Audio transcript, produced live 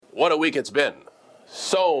What a week it's been.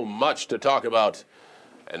 So much to talk about,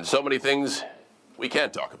 and so many things we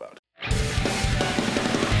can't talk about.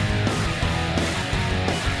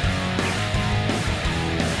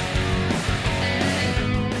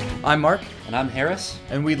 I'm Mark. And I'm Harris.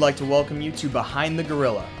 And we'd like to welcome you to Behind the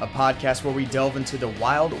Gorilla, a podcast where we delve into the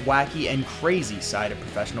wild, wacky, and crazy side of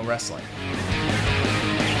professional wrestling.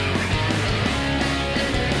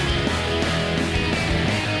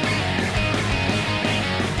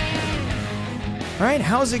 All right,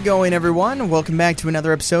 how's it going, everyone? Welcome back to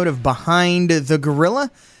another episode of Behind the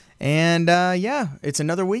Gorilla. And it's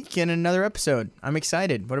another week and another episode. I'm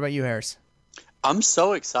excited. What about you, Harris? I'm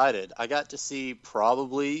so excited. I got to see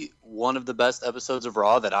probably one of the best episodes of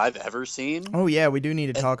Raw that I've ever seen. Oh, yeah, we do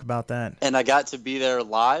need to talk about that. And I got to be there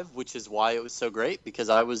live, which is why it was so great, because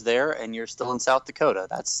I was there and you're still in South Dakota.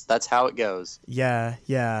 That's how it goes. Yeah.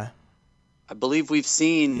 I believe we've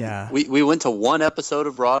seen, we went to one episode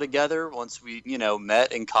of Raw together once we,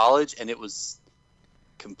 met in college, and it was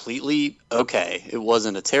completely okay. It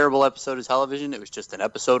wasn't a terrible episode of television. It was just an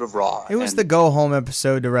episode of Raw. It was the go-home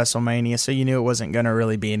episode to WrestleMania, so you knew it wasn't going to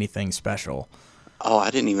really be anything special. Oh,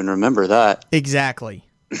 I didn't even remember that. Exactly.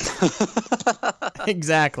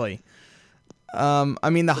 Exactly.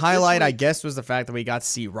 The highlight, I guess, was the fact that we got to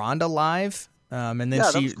see Ronda live, and then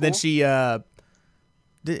did she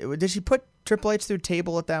put Triple H through a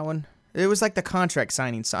table at that one? It was like the contract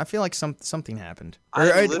signing, so I feel like something happened.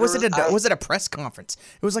 Was it a press conference?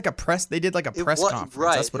 It was like a press. They did like a press conference.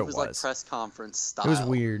 Right, that's what it was. Like press conference style. It was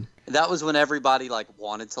weird. That was when everybody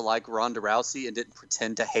wanted to like Ronda Rousey and didn't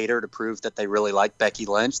pretend to hate her to prove that they really liked Becky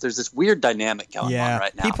Lynch. There's this weird dynamic going on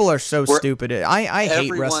right now. People are so stupid. I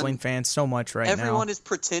hate wrestling fans so much right now. Everyone is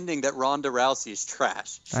pretending that Ronda Rousey is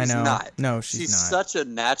trash. I know. Not. No, she's not. She's such a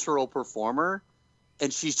natural performer.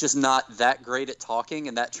 And she's just not that great at talking,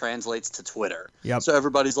 and that translates to Twitter. Yep. So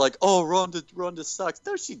everybody's like, "Oh, Ronda sucks."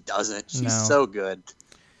 No, she doesn't. She's so good.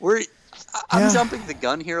 I'm jumping the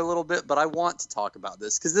gun here a little bit, but I want to talk about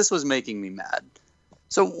this because this was making me mad.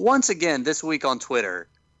 So once again, this week on Twitter,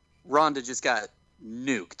 Ronda just got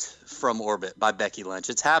nuked from orbit by Becky Lynch.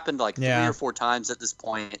 It's happened 3 or 4 times at this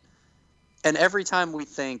point, and every time we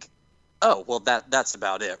think, "Oh, well, that's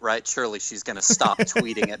about it, right? Surely she's going to stop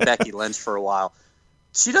tweeting at Becky Lynch for a while."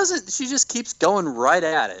 She doesn't. She just keeps going right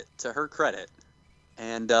at it. To her credit,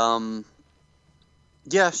 and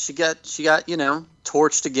she got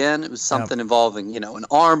torched again. It was something involving an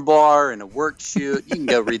arm bar and a work shoot. You can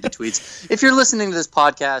go read the tweets if you're listening to this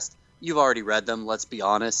podcast. You've already read them. Let's be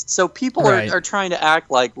honest. So people are trying to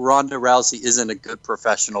act like Ronda Rousey isn't a good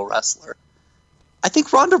professional wrestler. I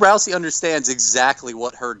think Ronda Rousey understands exactly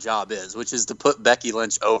what her job is, which is to put Becky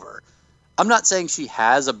Lynch over. I'm not saying she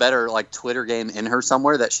has a better Twitter game in her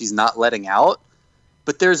somewhere that she's not letting out,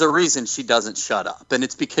 but there's a reason she doesn't shut up, and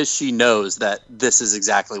it's because she knows that this is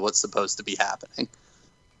exactly what's supposed to be happening.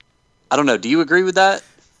 I don't know. Do you agree with that?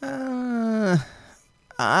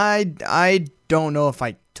 I don't know if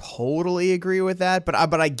I totally agree with that, but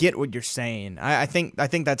I get what you're saying. I think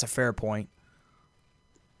that's a fair point.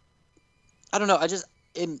 I don't know.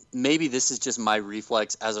 And maybe this is just my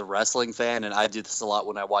reflex as a wrestling fan, and I do this a lot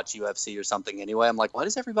when I watch UFC or something anyway. I'm like, why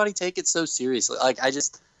does everybody take it so seriously?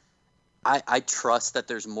 I trust that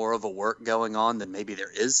there's more of a work going on than maybe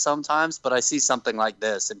there is sometimes, but I see something like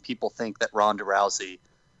this, and people think that Ronda Rousey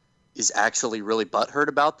is actually really butthurt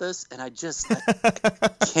about this, and I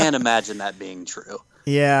can't imagine that being true.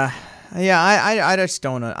 Yeah, I just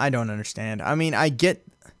don't understand. I mean, I get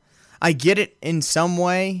it in some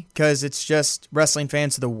way because it's just wrestling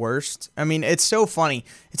fans are the worst. I mean, it's so funny.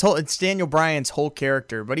 It's Daniel Bryan's whole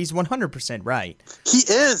character, but he's 100% right. He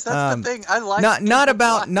is. That's the thing. I like not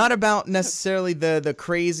about necessarily the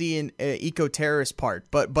crazy and eco-terrorist part,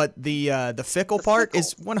 but the fickle part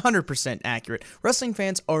is 100% accurate. Wrestling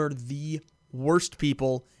fans are the worst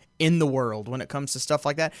people in the world when it comes to stuff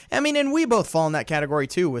like that. I mean, and we both fall in that category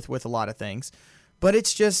too with a lot of things. But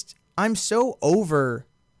it's just I'm so over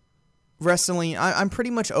wrestling. I'm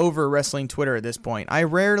pretty much over wrestling Twitter at this point. I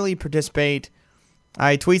rarely participate.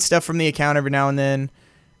 I tweet stuff from the account every now and then,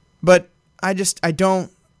 but I just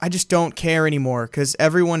don't care anymore because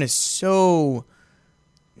everyone is so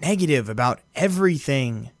negative about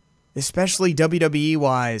everything, especially WWE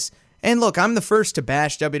wise. And look, I'm the first to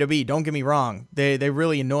bash WWE. Don't get me wrong. They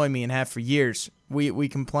really annoy me and have for years. We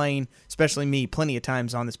complain, especially me, plenty of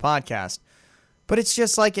times on this podcast. But it's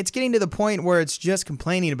just it's getting to the point where it's just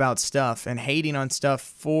complaining about stuff and hating on stuff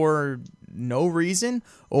for no reason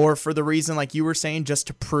or for the reason, like you were saying, just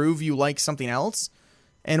to prove you like something else.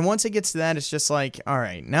 And once it gets to that, it's just all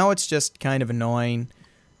right, now it's just kind of annoying.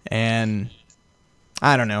 And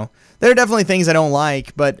I don't know. There are definitely things I don't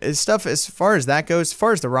like, but stuff as far as that goes, as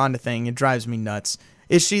far as the Ronda thing, it drives me nuts.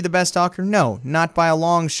 Is she the best talker? No, not by a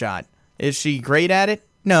long shot. Is she great at it?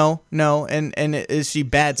 No. And is she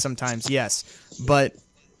bad sometimes? Yes. But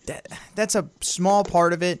that's a small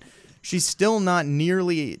part of it. She's still not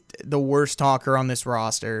nearly the worst talker on this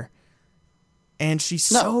roster. And she's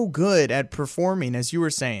so good at performing, as you were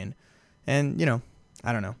saying. And,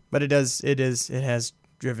 I don't know. But it has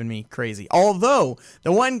driven me crazy. Although,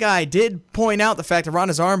 the one guy did point out the fact that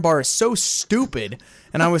Ronda's armbar is so stupid.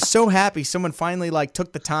 And I was so happy someone finally,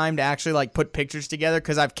 took the time to actually, put pictures together,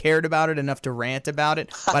 because I've cared about it enough to rant about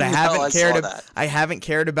it. But I haven't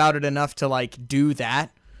cared about it enough to, do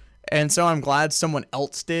that. And so I'm glad someone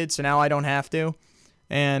else did, so now I don't have to.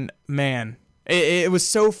 And, man, it was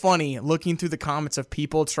so funny looking through the comments of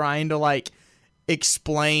people trying to,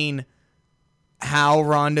 explain how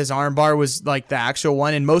Ronda's armbar was, the actual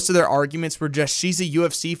one. And most of their arguments were just, she's a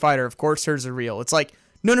UFC fighter, of course hers are real. It's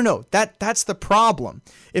no. That's the problem.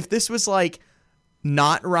 If this was,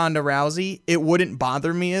 not Ronda Rousey, it wouldn't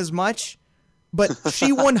bother me as much. But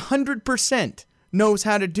she 100% knows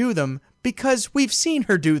how to do them, because we've seen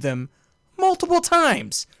her do them multiple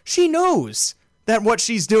times. She knows that what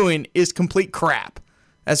she's doing is complete crap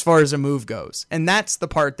as far as a move goes. And that's the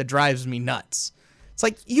part that drives me nuts.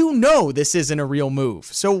 It's this isn't a real move,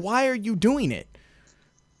 so why are you doing it?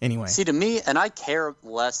 Anyway. See, to me, and I care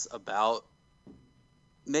less about,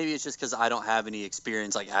 maybe it's just because I don't have any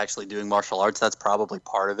experience actually doing martial arts. That's probably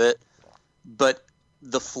part of it. But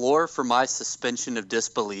the floor for my suspension of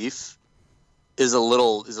disbelief is a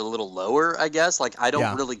little lower, I guess. I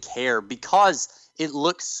don't really care, because it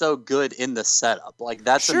looks so good in the setup.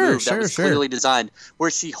 That's a move that was clearly designed, where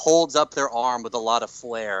she holds up their arm with a lot of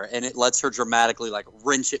flair, and it lets her dramatically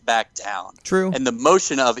wrench it back down. True. And the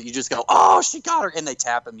motion of it, you just go, oh, she got her, and they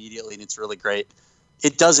tap immediately, and it's really great.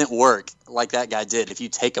 It doesn't work like that guy did if you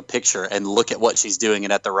take a picture and look at what she's doing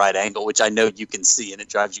and at the right angle, which I know you can see, and it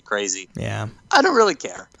drives you crazy. Yeah. I don't really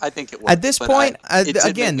care. I think it works. At this point,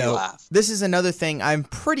 again, though, this is another thing I'm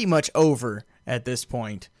pretty much over at this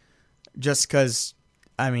point, just because,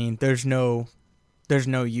 there's no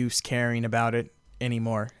use caring about it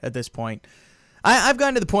anymore at this point. I've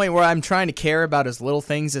gotten to the point where I'm trying to care about as little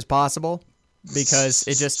things as possible, because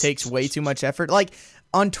it just takes way too much effort.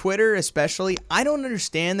 On Twitter especially, I don't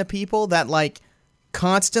understand the people that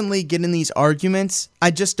constantly get in these arguments.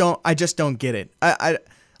 I just don't get it.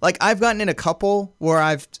 I've gotten in a couple where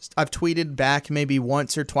I've tweeted back maybe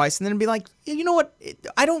once or twice, and then be like, you know what?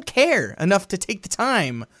 I don't care enough to take the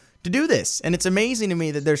time to do this. And it's amazing to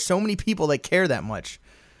me that there's so many people that care that much.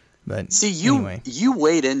 But see, you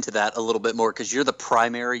wade into that a little bit more because you're the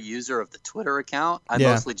primary user of the Twitter account. I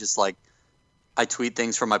mostly just I tweet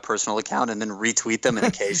things from my personal account and then retweet them, and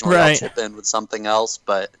occasionally I'll chip in with something else.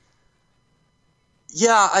 But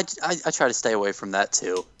yeah, I try to stay away from that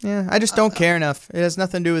too. Yeah, I just don't care enough. It has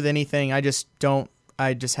nothing to do with anything. I just don't.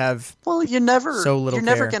 I just have you're never you're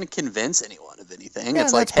never going to convince anyone of anything. Yeah,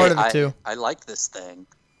 it's that's part of it too. I like this thing.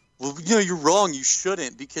 Well, you're wrong. You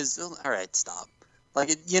shouldn't, because all right, stop.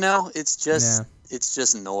 It's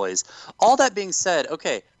just noise. All that being said,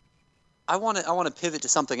 okay, I want to pivot to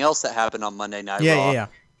something else that happened on Monday Night Raw. Yeah.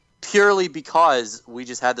 Purely because we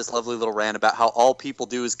just had this lovely little rant about how all people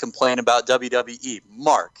do is complain about WWE.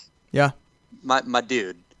 Mark. Yeah. My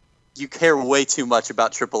dude, you care way too much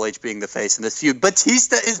about Triple H being the face in this feud.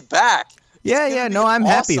 Batista is back. Yeah. No, I'm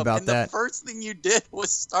happy about and that. The first thing you did was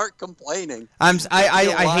start complaining.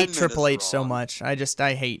 I hate Triple H so much. I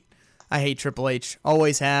hate Triple H.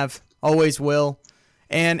 Always have. Always will.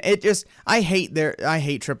 And I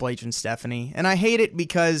hate Triple H and Stephanie. And I hate it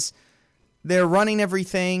because they're running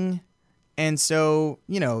everything. And so,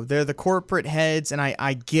 they're the corporate heads, and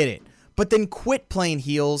I get it. But then quit playing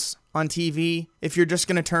heels on TV if you're just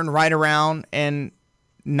going to turn right around and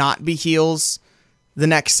not be heels the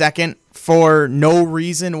next second for no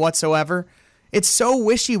reason whatsoever. It's so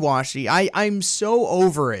wishy-washy. I'm so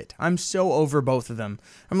over it. I'm so over both of them.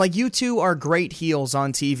 I'm like, you two are great heels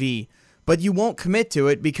on TV, but you won't commit to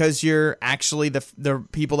it because you're actually the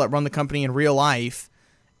people that run the company in real life.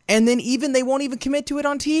 And then they won't even commit to it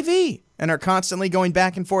on TV and are constantly going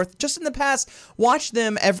back and forth. Just in the past, watch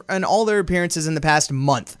them and all their appearances in the past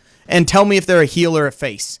month and tell me if they're a heel or a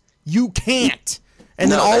face. You can't. And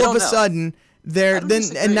then all of a sudden,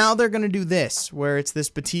 now they're going to do this, where it's this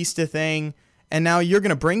Batista thing. And now you're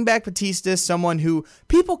going to bring back Batista, someone who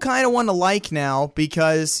people kind of want to like now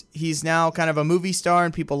because he's now kind of a movie star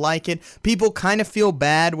and people like it. People kind of feel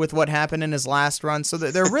bad with what happened in his last run, so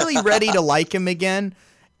they're really ready to like him again.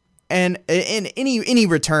 And any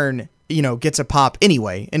return gets a pop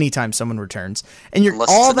anyway anytime someone returns. And you're Unless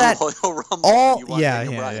all it's in that the Royal Rumble, all you want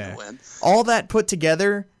Daniel Bryan yeah. to win. All that put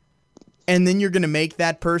together, and then you're going to make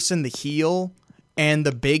that person the heel and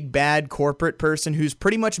the big bad corporate person who's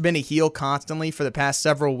pretty much been a heel constantly for the past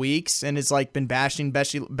several weeks and has like been bashing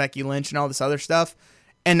Becky Lynch and all this other stuff.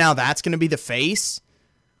 And now that's going to be the face.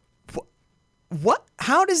 What?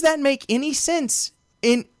 How does that make any sense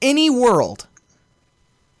in any world?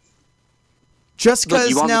 Just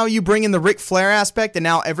because now you bring in the Ric Flair aspect and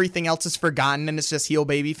now everything else is forgotten and it's just heel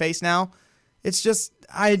baby face now. It's just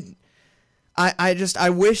I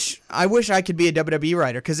wish I could be a WWE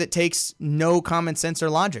writer because it takes no common sense or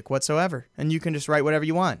logic whatsoever, and you can just write whatever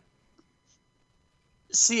you want.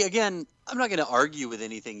 See, again, I'm not going to argue with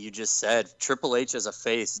anything you just said. Triple H as a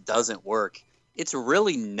face doesn't work. It's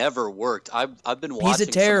really never worked. I've been watching. He's a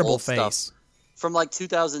terrible some face. stuff from like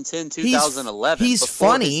 2010, 2011. He's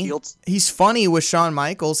funny. He's funny with Shawn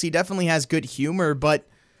Michaels. He definitely has good humor, but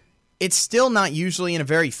it's still not usually in a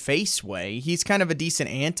very face way. He's kind of a decent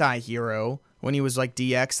anti-hero when he was like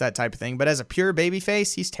DX, that type of thing. But as a pure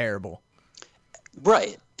babyface, he's terrible.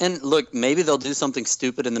 Right. And look, maybe they'll do something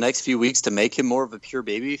stupid in the next few weeks to make him more of a pure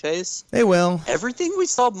babyface. They will. Everything we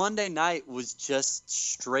saw Monday night was just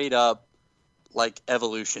straight up like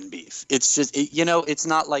Evolution beef. It's just, it's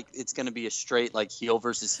not like it's going to be a straight like heel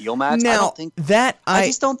versus heel match. Now, I don't think that I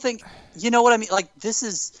just don't think, you know what I mean? Like this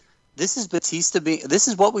is Batista being, this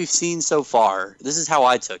is what we've seen so far. This is how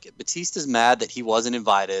I took it. Batista's mad that he wasn't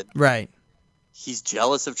invited. Right. He's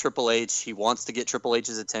jealous of Triple H. He wants to get Triple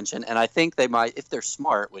H's attention. And I think they might, if they're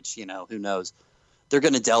smart, which, who knows, they're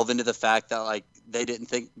going to delve into the fact that, like, they didn't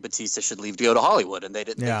think Batista should leave to go to Hollywood and they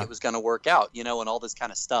didn't think it was going to work out, and all this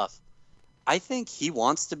kind of stuff. I think he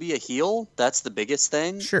wants to be a heel. That's the biggest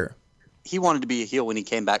thing. Sure. He wanted to be a heel when he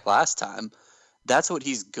came back last time. That's what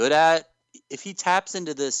he's good at. If he taps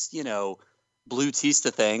into this, Blue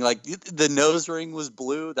Tista thing, like the nose ring was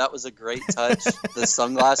blue. That was a great touch. The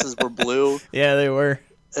sunglasses were blue. Yeah, they were.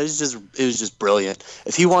 It was just brilliant.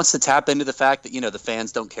 If he wants to tap into the fact that, the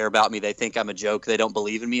fans don't care about me, they think I'm a joke, they don't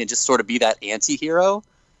believe in me, and just sort of be that anti-hero,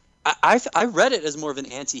 I read it as more of an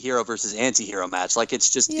anti-hero versus anti-hero match. Like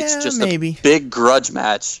it's just maybe a big grudge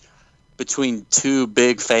match between two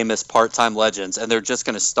big famous part-time legends, and they're just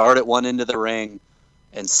going to start at one end of the ring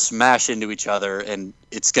and smash into each other, and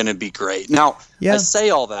it's going to be great. Now, I say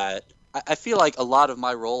all that. I feel like a lot of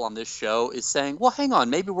my role on this show is saying, well, hang on,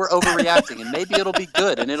 maybe we're overreacting, and maybe it'll be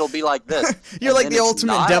good, and it'll be like this. You're like the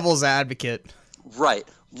ultimate devil's advocate. Right.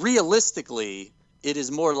 Realistically, it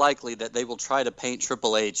is more likely that they will try to paint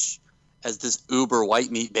Triple H as this uber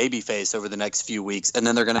white meat babyface over the next few weeks, and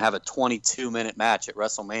then they're going to have a 22-minute match at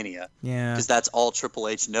WrestleMania. Yeah. Because that's all Triple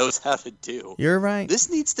H knows how to do. You're right.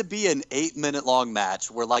 This needs to be an 8-minute-long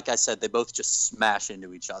match where, like I said, they both just smash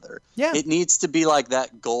into each other. Yeah. It needs to be like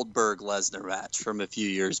that Goldberg-Lesnar match from a few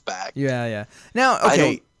years back. Yeah. Now,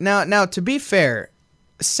 okay. Now, to be fair,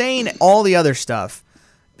 saying all the other stuff,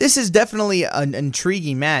 this is definitely an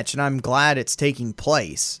intriguing match, and I'm glad it's taking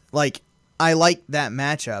place. Like, I like that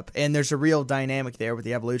matchup, and there's a real dynamic there with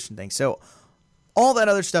the Evolution thing. So, all that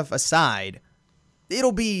other stuff aside,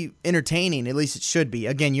 it'll be entertaining. At least it should be.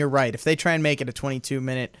 Again, you're right. If they try and make it a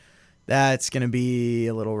 22-minute, that's going to be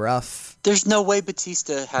a little rough. There's no way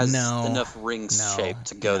Batista has enough ring shape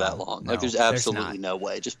to go that long. Like, there's absolutely no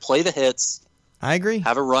way. Just play the hits. I agree.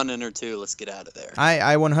 Have a run-in or two. Let's get out of there.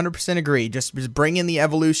 I 100% agree. Just bring in the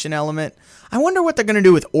Evolution element. I wonder what they're going to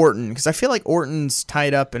do with Orton, because I feel like Orton's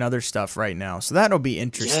tied up in other stuff right now. So that'll be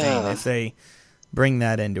interesting if they bring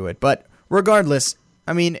that into it. But regardless,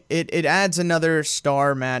 I mean, it adds another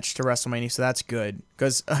star match to WrestleMania, so that's good.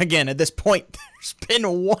 Because, again, at this point, there's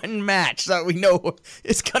been one match that we know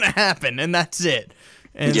it's going to happen, and that's it.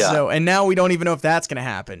 And and now we don't even know if that's going to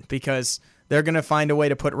happen, because they're going to find a way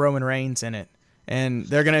to put Roman Reigns in it. And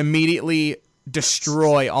they're going to immediately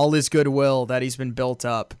destroy all his goodwill that he's been built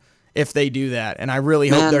up if they do that. And I really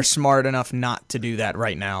hope they're smart enough not to do that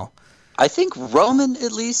right now. I think Roman,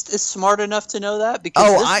 at least, is smart enough to know that.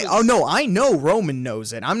 Because I know Roman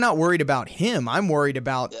knows it. I'm not worried about him. I'm worried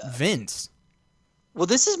about Vince. Well,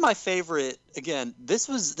 this is my favorite. Again, this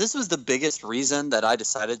was the biggest reason that I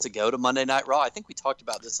decided to go to Monday Night Raw. I think we talked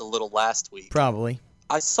about this a little last week. Probably.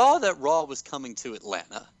 I saw that Raw was coming to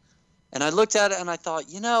Atlanta. And I looked at it and I thought,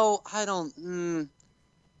 I don't,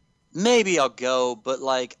 maybe I'll go, but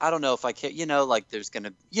like, I don't know if I can, like there's going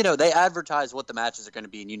to, they advertise what the matches are going to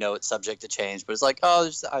be and it's subject to change, but it's like, oh,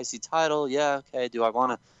 there's the IC title. Yeah. Okay. Do I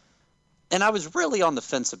want to? And I was really on the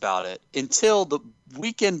fence about it until the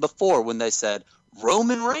weekend before when they said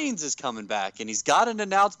Roman Reigns is coming back and he's got an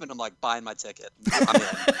announcement. I'm like buying my ticket. I'm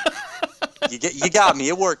in. You got me.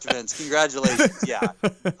 It worked, Vince. Congratulations. Yeah,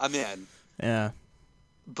 I'm in. Yeah.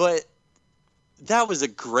 But that was a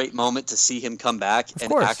great moment to see him come back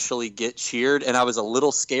and actually get cheered. And I was a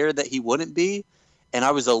little scared that he wouldn't be. And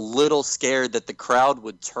I was a little scared that the crowd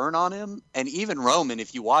would turn on him. And even Roman,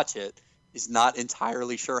 if you watch it, is not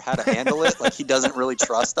entirely sure how to handle it. Like, he doesn't really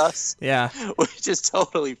trust us. Yeah. Which is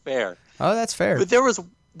totally fair. Oh, that's fair. But there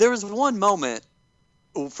was one moment,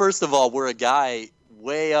 first of all, where a guy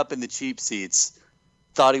way up in the cheap seats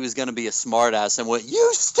thought he was going to be a smartass and went,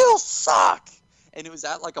 "You still suck." And it was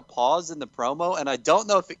at like a pause in the promo, and I don't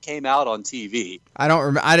know if it came out on TV.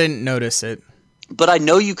 I didn't notice it. But I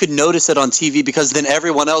know you could notice it on TV because then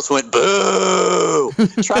everyone else went, "Boo!"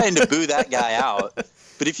 trying to boo that guy out.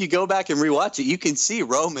 But if you go back and rewatch it, you can see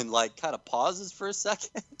Roman like kind of pauses for a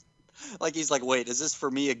second. Like he's like, "Wait, is this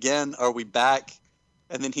for me again? Are we back?"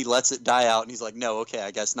 And then he lets it die out, and he's like, "No, okay,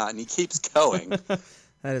 I guess not." And he keeps going.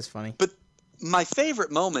 That is funny. But my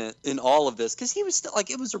favorite moment in all of this, because he was still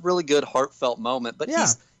like, it was a really good, heartfelt moment, but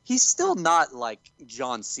he's still not like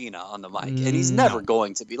John Cena on the mic, and he's never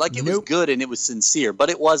going to be. Like, it was good and it was sincere, but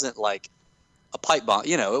it wasn't like a pipe bomb.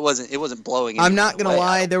 You know, it wasn't blowing. I'm not gonna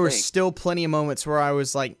lie, there were still plenty of moments where I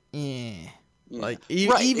was like, eh. Yeah. Like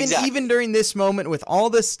even during this moment with all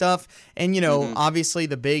this stuff, and obviously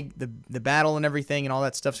the battle and everything and all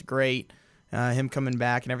that stuff's great, him coming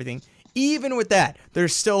back and everything. Even with that,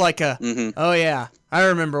 there's still like a oh yeah, I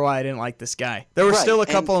remember why I didn't like this guy. There were still a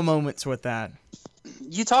couple of moments with that.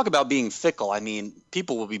 You talk about being fickle. I mean,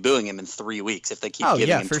 people will be booing him in 3 weeks if they keep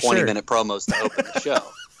giving him 20-minute promos to open the show.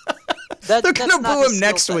 They're gonna boo him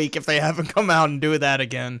next week if they haven't come out and do that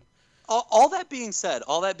again. All that being said,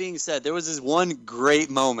 there was this one great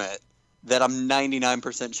moment that I'm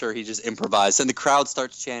 99% sure he just improvised, and the crowd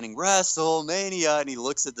starts chanting WrestleMania, and he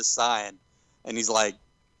looks at the sign, and he's like,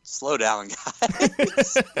 "Slow down,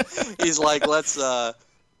 guys." He's like, let's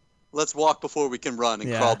walk before we can run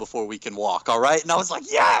and crawl before we can walk, all right? And I was like,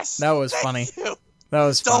 yes! That was funny. That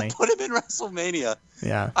was funny. Don't put him in WrestleMania.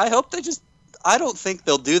 Yeah. I hope I don't think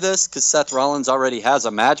they'll do this because Seth Rollins already has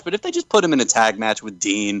a match, but if they just put him in a tag match with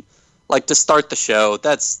Dean, like to start the show,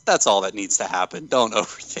 that's all that needs to happen. Don't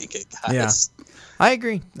overthink it, guys. Yeah. I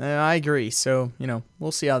agree. So,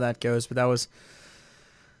 we'll see how that goes, but that was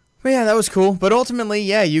cool. But ultimately,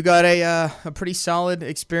 you got a pretty solid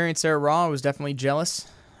experience there at Raw. I was definitely jealous.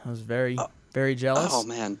 I was very, very jealous. Oh,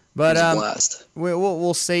 man. But it was a blast.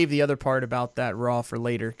 We'll save the other part about that Raw for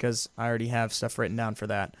later because I already have stuff written down for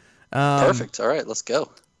that. Perfect. All right, let's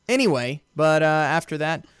go. Anyway, but after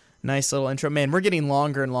that, nice little intro. Man, we're getting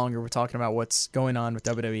longer and longer. We're talking about what's going on with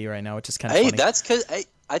WWE right now, which is kind of funny. That's because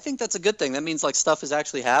I think that's a good thing. That means like stuff is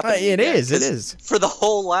actually happening. It is. For the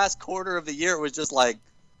whole last quarter of the year, it was just like,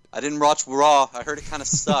 I didn't watch Raw. I heard it kind of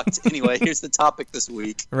sucked. Anyway, here's the topic this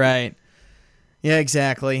week. Right. Yeah,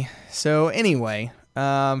 exactly. So anyway,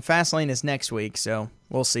 Fastlane is next week, so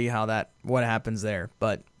we'll see what happens there.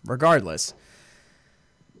 But regardless.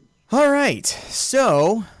 All right.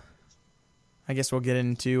 So I guess we'll get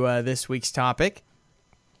into this week's topic.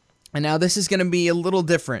 And now this is going to be a little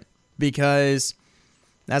different because,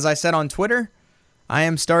 as I said on Twitter, I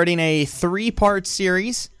am starting a 3-part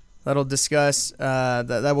series that'll discuss,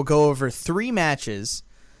 that will go over 3 matches.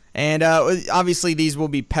 And obviously these will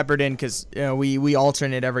be peppered in because we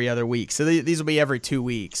alternate every other week. So these will be every 2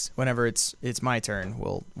 weeks. Whenever it's my turn,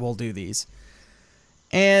 we'll do these.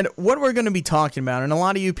 And what we're going to be talking about, and a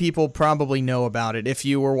lot of you people probably know about it if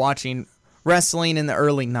you were watching wrestling in the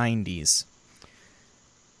early 90s.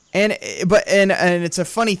 And it's a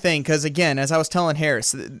funny thing because, again, as I was telling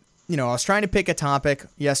Harris, I was trying to pick a topic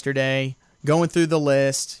yesterday, going through the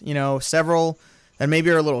list, several that maybe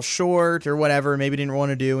are a little short or whatever, maybe didn't want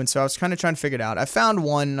to do. And so I was kind of trying to figure it out. I found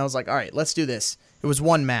one, and I was like, all right, let's do this. It was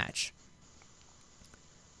one match.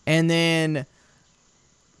 And then,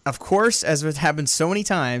 of course, as it happened so many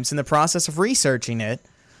times in the process of researching it,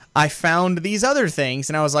 I found these other things,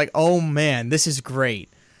 and I was like, oh, man, this is great.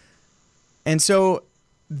 And so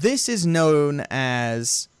this is known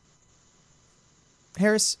as...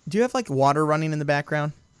 Harris, do you have, water running in the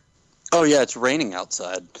background? Oh, yeah, it's raining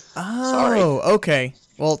outside. Oh, sorry. Okay.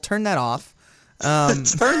 Well, turn that off. I'm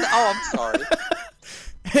sorry.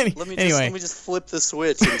 Let me just flip the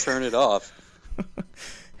switch and turn it off.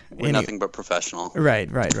 We're nothing but professional. Right.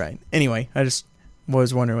 Anyway, I just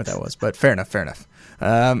was wondering what that was, but fair enough.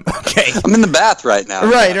 Okay. I'm in the bath right now.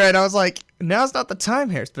 Right. I was like, now's not the time,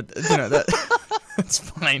 Harris, but that's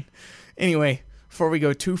fine. Anyway, before we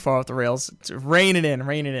go too far off the rails, rein it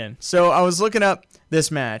in. So I was looking up this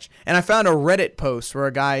match, and I found a Reddit post where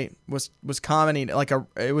a guy was commenting,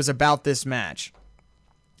 it was about this match.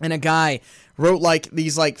 and a guy wrote like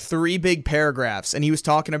these like 3 big paragraphs, and he was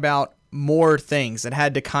talking about more things that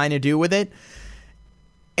had to kind of do with it.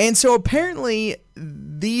 And so apparently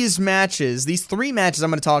these 3 matches I'm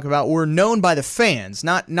going to talk about were known by the fans,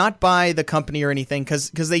 not by the company or anything,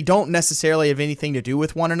 because they don't necessarily have anything to do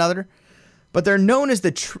with one another. But they're known as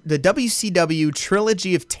the WCW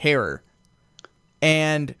Trilogy of Terror.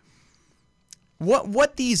 And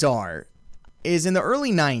what these are is in the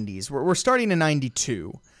early 90s, we're starting in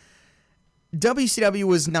 92, WCW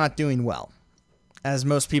was not doing well, as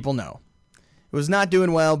most people know. It was not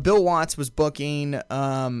doing well. Bill Watts was booking.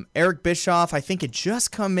 Eric Bischoff, I think, had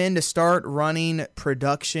just come in to start running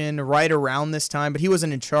production right around this time, but he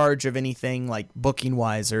wasn't in charge of anything like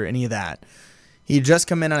booking-wise or any of that. He had just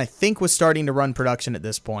come in and I think was starting to run production at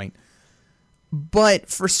this point. But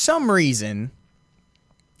for some reason,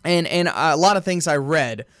 and a lot of things I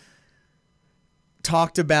read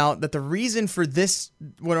talked about that the reason for this,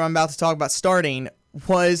 what I'm about to talk about starting,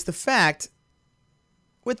 was the fact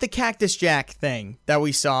with the Cactus Jack thing that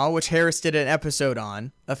we saw, which Harris did an episode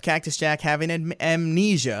on, of Cactus Jack having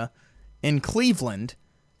amnesia in Cleveland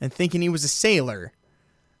and thinking he was a sailor.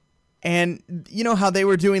 And you know how they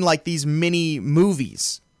were doing like these mini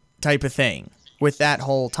movies type of thing with that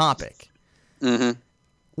whole topic? Mm-hmm.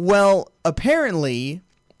 Well, apparently,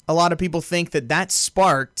 a lot of people think that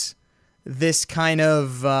sparked this kind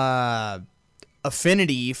of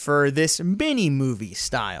affinity for this mini movie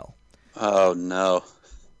style. Oh, no.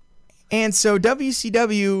 And so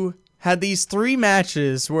WCW had these 3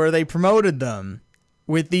 matches where they promoted them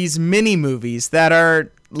with these mini movies that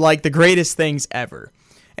are like the greatest things ever.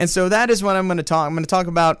 And so that is what I'm going to talk. I'm going to talk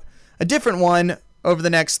about a different one over the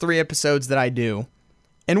next 3 episodes that I do.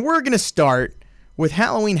 And we're going to start with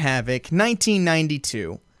Halloween Havoc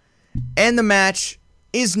 1992. And the match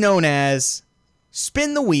is known as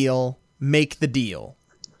Spin the Wheel, Make the Deal.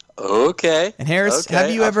 Okay. And Harris,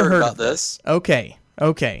 have you ever heard of this? Okay.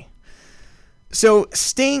 So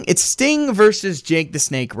it's Sting versus Jake the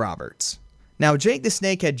Snake Roberts. Now, Jake the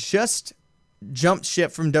Snake had just jumped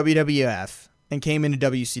ship from WWF and came into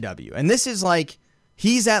WCW. And this is like,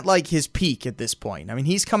 he's at like his peak at this point. I mean,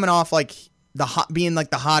 he's coming off like being like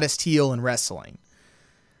the hottest heel in wrestling.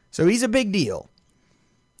 So he's a big deal.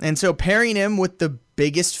 And so pairing him with the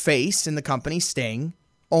biggest face in the company, Sting,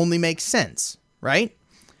 only makes sense, right?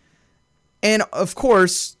 And of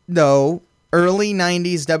course, though, early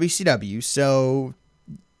 90s WCW, so,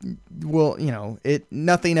 well,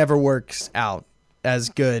 nothing ever works out as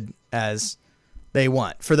good as they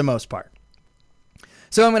want, for the most part.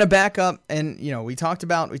 So I'm going to back up, and, we talked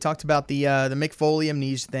about the Mick Foley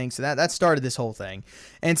amnesia thing, so that started this whole thing.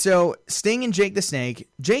 And so Sting and Jake the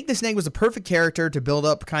Snake was a perfect character to build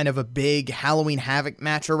up kind of a big Halloween Havoc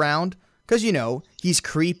match around, because, he's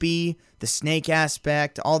creepy, the snake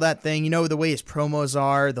aspect, all that thing, the way his promos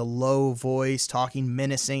are, the low voice, talking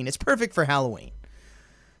menacing, it's perfect for Halloween.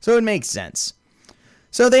 So it makes sense.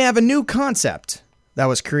 So they have a new concept that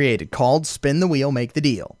was created called Spin the Wheel, Make the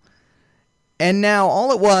Deal. And now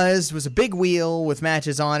all it was a big wheel with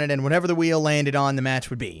matches on it, and whatever the wheel landed on, the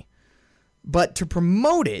match would be. But to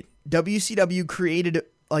promote it, WCW created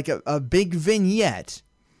like a big vignette.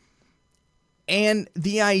 And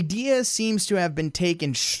the idea seems to have been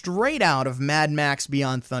taken straight out of Mad Max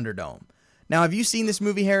Beyond Thunderdome. Now, have you seen this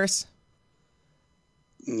movie, Harris?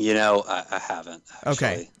 I haven't,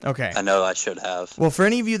 actually. Okay. I know I should have. Well, for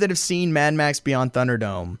any of you that have seen Mad Max Beyond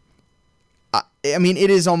Thunderdome, I mean,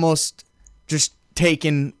 it is almost just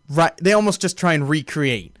taken right. They almost just try and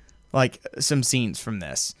recreate like some scenes from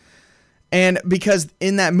this. And because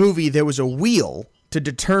in that movie there was a wheel to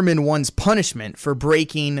determine one's punishment for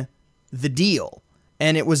breaking the deal,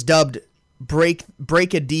 and it was dubbed break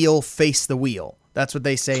a deal, face the wheel. That's what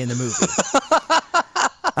they say in the movie.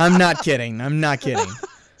 I'm not kidding.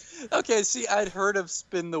 Okay, see, I'd heard of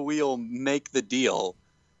Spin the Wheel, Make the Deal,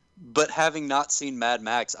 but having not seen Mad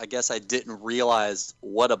Max, I guess I didn't realize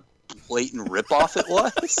what a blatant ripoff it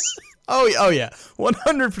was. Oh yeah,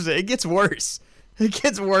 100%. It gets worse.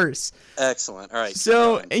 Excellent. All right.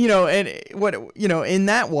 So and in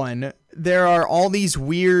that one, there are all these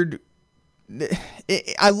weird.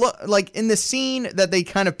 I look like in the scene that they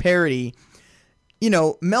kind of parody.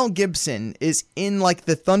 Mel Gibson is in like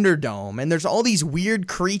the Thunderdome, and there's all these weird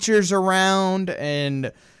creatures around,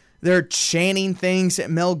 and they're chanting things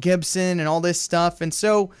at Mel Gibson and all this stuff. And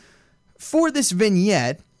so, for this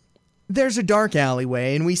vignette, there's a dark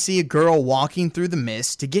alleyway, and we see a girl walking through the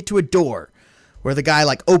mist to get to a door where the guy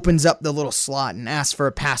like opens up the little slot and asks for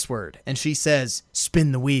a password, and she says,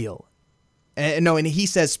 "Spin the wheel." And he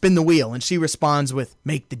says, "Spin the wheel," and she responds with,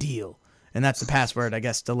 "Make the deal," and that's the password, I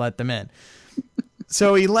guess, to let them in.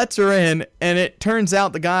 So he lets her in, and it turns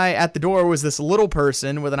out the guy at the door was this little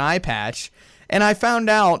person with an eye patch, and I found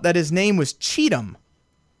out that his name was Cheatham.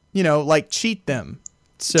 You know, like cheat them.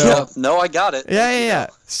 So yeah, no, I got it. Yeah.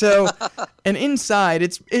 So, and inside,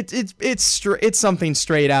 it's something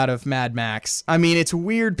straight out of Mad Max. I mean, it's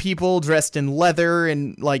weird people dressed in leather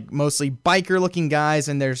and like mostly biker-looking guys,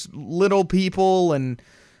 and there's little people and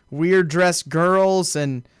weird dressed girls,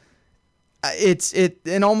 and it's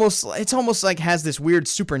almost like has this weird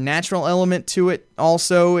supernatural element to it.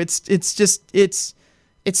 Also, it's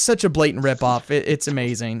such a blatant ripoff. It's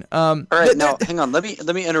amazing. All right, now hang on. Let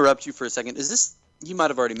me interrupt you for a second. Is this? You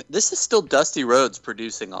might have already. This is still Dusty Rhodes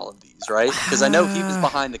producing all of these, right? Because I know he was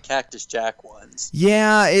behind the Cactus Jack ones.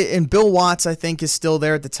 Yeah, and Bill Watts, I think, is still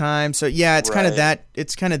there at the time. So yeah, it's kind of that.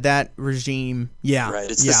 It's kind of that regime. Yeah,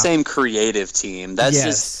 right. It's the same creative team. That's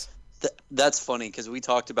just. That's funny because we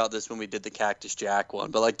talked about this when we did the Cactus Jack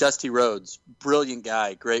one. But like Dusty Rhodes, brilliant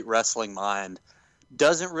guy, great wrestling mind,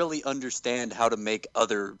 doesn't really understand how to make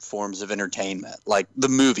other forms of entertainment, like the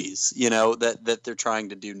movies, that they're trying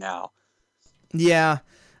to do now. Yeah,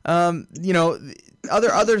 other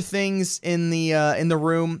things in the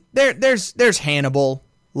room. There's Hannibal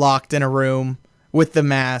locked in a room with the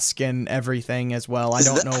mask and everything as well. I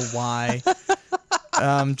don't know why.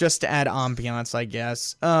 Just to add ambiance, I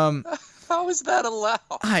guess. How is that allowed?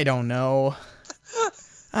 I don't know.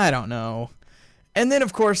 And then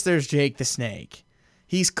of course there's Jake the Snake.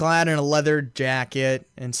 He's clad in a leather jacket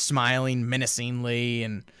and smiling menacingly,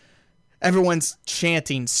 and everyone's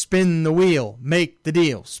chanting, "Spin the wheel, make the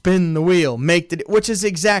deal. Spin the wheel, make the deal," which is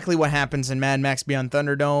exactly what happens in Mad Max Beyond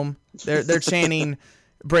Thunderdome. They're chanting,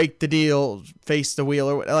 "Break the deal, face the wheel,"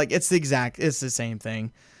 or like it's the same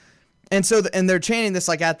thing. And so and they're chanting this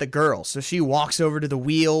like at the girl. So she walks over to the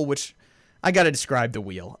wheel, which I got to describe the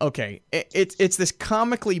wheel. Okay, it's this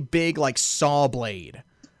comically big like saw blade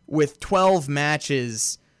with 12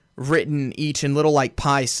 matches written each in little like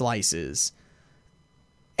pie slices.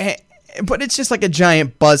 But it's just like a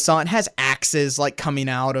giant buzzsaw. It has axes like coming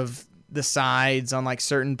out of the sides on like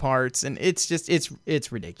certain parts, and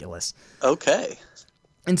it's ridiculous. Okay.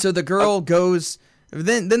 And so the girl goes.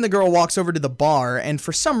 Then the girl walks over to the bar, and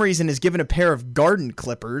for some reason is given a pair of garden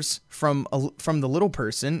clippers from the little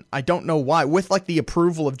person. I don't know why, with like the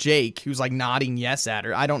approval of Jake, who's like nodding yes at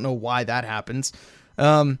her. I don't know why that happens.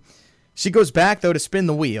 She goes back though to spin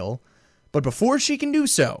the wheel, but before she can do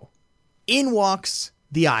so, in walks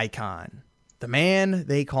the icon, the man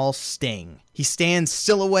they call Sting. He stands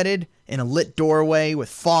silhouetted in a lit doorway with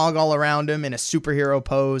fog all around him in a superhero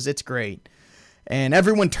pose. It's great. And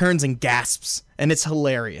everyone turns and gasps, and it's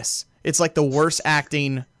hilarious. It's like the worst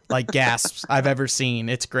acting, like, gasps I've ever seen.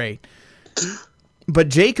 It's great. But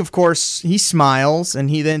Jake, of course, he smiles, and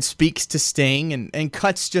he then speaks to Sting and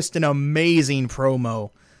cuts just an amazing promo,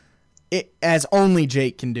 as only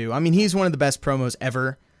Jake can do. I mean, he's one of the best promos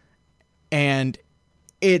ever, and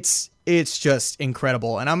it's just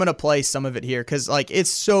incredible. And I'm going to play some of it here, because, like,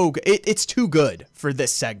 it's too good for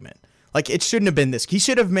this segment. Like, it shouldn't have been this. He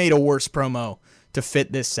should have made a worse promo to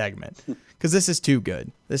fit this segment, because this is too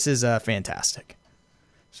good. This is fantastic.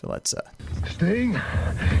 So let's Sting,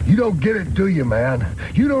 you don't get it, do you, man?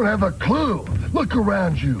 You don't have a clue. Look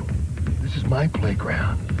around you. This is my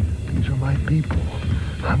playground. These are my people.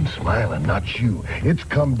 I'm smiling, not you. It's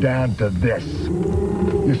come down to this.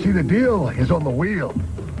 You see, the deal is on the wheel.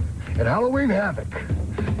 At Halloween Havoc,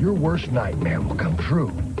 your worst nightmare will come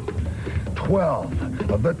true.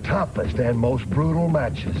 12 of the toughest and most brutal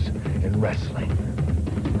matches in wrestling.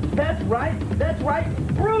 That's right,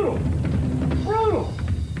 brutal! Brutal!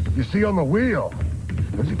 You see, on the wheel,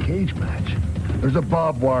 there's a cage match, there's a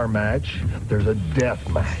barbed wire match, there's a death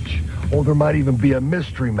match, or there might even be a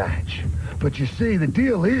mystery match. But you see, the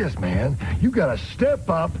deal is, man, you gotta step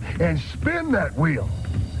up and spin that wheel.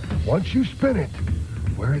 Once you spin it,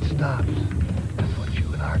 where it stops, that's what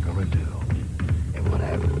you and I are gonna do. And what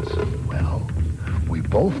happens? Well, we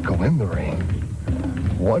both go in the ring.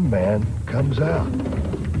 One man comes out.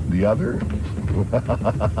 The other?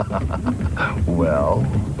 Well,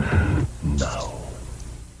 no.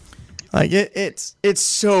 Like it's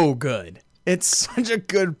so good. It's such a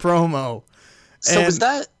good promo. So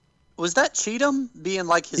was that Cheatham being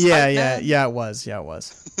like his hype man? Yeah, it was.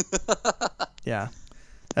 Yeah.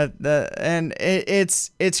 And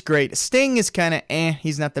it's great. Sting is kind of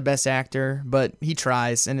he's not the best actor, but he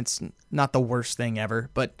tries, and it's not the worst thing ever.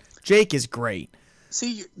 But Jake is great.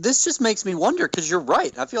 See, this just makes me wonder, because you're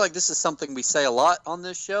right. I feel like this is something we say a lot on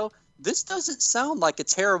this show. This doesn't sound like a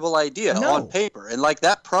terrible idea on paper, and like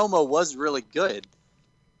that promo was really good.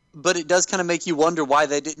 But it does kind of make you wonder why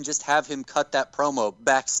they didn't just have him cut that promo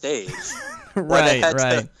backstage. Why they had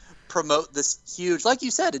right. to promote this huge, like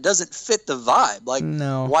you said, it doesn't fit the vibe. Like,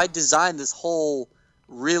 No. why design this whole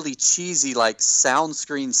really cheesy, like, sound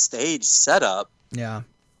screen stage setup Yeah.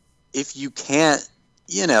 if you can't,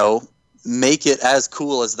 make it as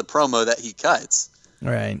cool as the promo that he cuts?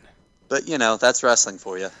 Right. But, that's wrestling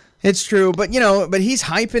for you. It's true, but he's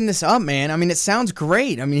hyping this up, man. I mean, it sounds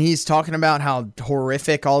great. I mean, he's talking about how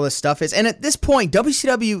horrific all this stuff is. And at this point,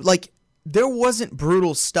 WCW, like, there wasn't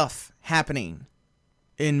brutal stuff happening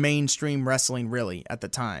in mainstream wrestling really at the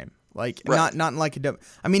time. Like, Right. not like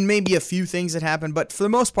I mean, maybe a few things that happened, but for the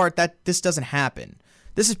most part, this doesn't happen.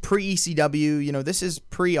 This is pre-ECW, this is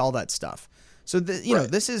pre all that stuff. So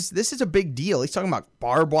Right. this is a big deal. He's talking about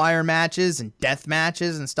barbed wire matches and death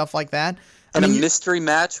matches and stuff like that. And I mean, a mystery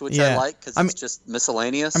match, which yeah. I like because it's just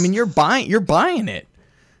miscellaneous. I mean, you're buying it.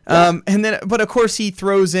 And then, but of course, he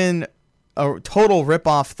throws in a total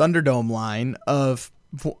rip-off Thunderdome line of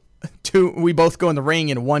two. We both go in the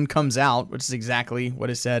ring and one comes out, which is exactly what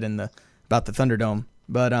is said about the Thunderdome.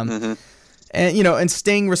 But and and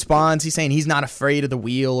Sting responds. He's saying he's not afraid of the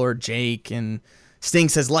wheel or Jake, and Sting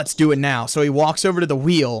says, "Let's do it now." So he walks over to the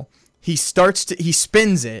wheel. He spins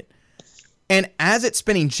it. And as it's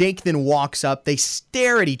spinning, Jake then walks up. They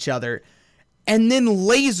stare at each other. And then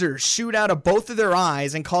lasers shoot out of both of their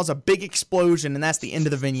eyes and cause a big explosion. And that's the end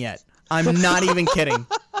of the vignette. I'm not even kidding.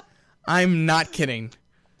 I'm not kidding.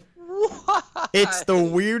 It's the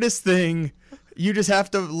weirdest thing. You just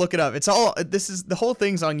have to look it up. The whole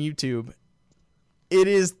thing's on YouTube.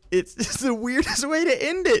 It's the weirdest way to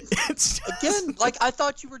end it. It's just, Again, like, I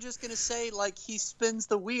thought you were just going to say, like, he spins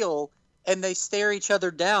the wheel and they stare each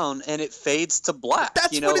other down and it fades to black.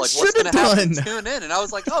 That's what it what's should have gonna happen? done. Tune in. And I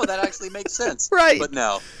was like, oh, that actually makes sense. Right. But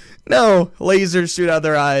no. No, lasers shoot out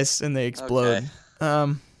their eyes and they explode.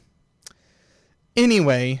 Okay.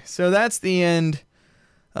 Anyway, so that's the end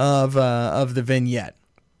of the vignette.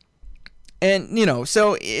 And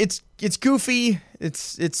so it's goofy,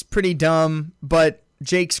 it's pretty dumb, but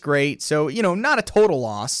Jake's great. So, not a total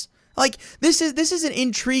loss. Like, this is an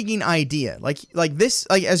intriguing idea. Like this,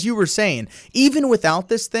 like as you were saying, even without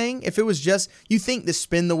this thing, if it was just, you think the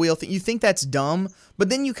spin the wheel thing, you think that's dumb, but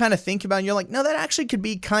then you kind of think about it and you're like, no, that actually could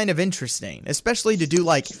be kind of interesting, especially to do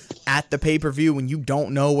like at the pay-per-view when you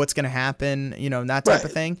don't know what's going to happen, and that type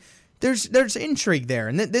of thing. There's intrigue there,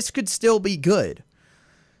 and this could still be good.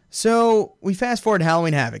 So we fast forward to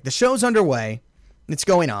Halloween Havoc. The show's underway. It's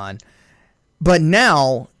going on. But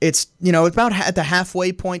now it's, about at the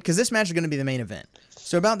halfway point, because this match is going to be the main event.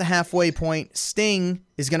 So about the halfway point, Sting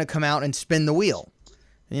is going to come out and spin the wheel.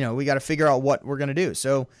 We got to figure out what we're going to do.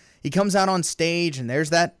 So he comes out on stage, and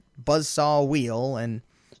there's that buzzsaw wheel, and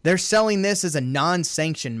they're selling this as a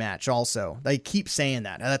non-sanctioned match also. They keep saying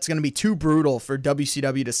that. That's going to be too brutal for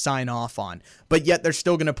WCW to sign off on. But yet they're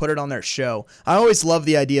still going to put it on their show. I always love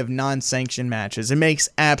the idea of non-sanctioned matches. It makes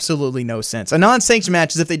absolutely no sense. A non-sanctioned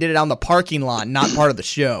match is if they did it on the parking lot, not part of the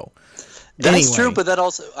show. That's true, but that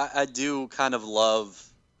also, I do kind of love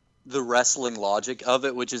the wrestling logic of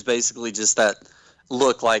it, which is basically just that,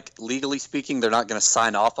 look, like, legally speaking, they're not going to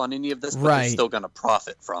sign off on any of this, but they're still going to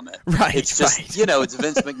profit from it. Right. It's just, it's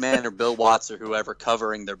Vince McMahon or Bill Watts or whoever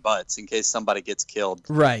covering their butts in case somebody gets killed.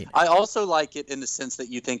 Right. I also like it in the sense that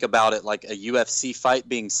you think about it like a UFC fight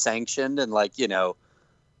being sanctioned and, like,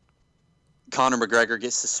 Conor McGregor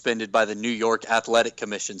gets suspended by the New York Athletic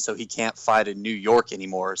Commission so he can't fight in New York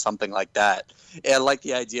anymore or something like that. And I like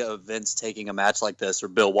the idea of Vince taking a match like this or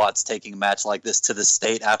Bill Watts taking a match like this to the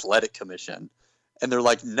State Athletic Commission. And they're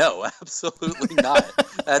like, no, absolutely not.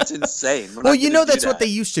 That's insane. Well, that's what they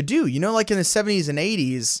used to do. Like in the 70s and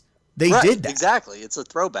 80s, they did that. Exactly. It's a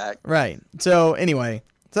throwback. Right. So anyway,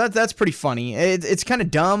 that's pretty funny. It's kind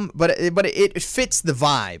of dumb, but it fits the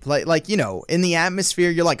vibe. Like in the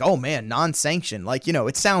atmosphere, you're like, oh man, non-sanctioned. Like,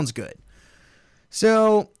 it sounds good.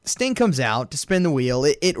 So Sting comes out to spin the wheel.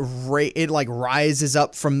 It like rises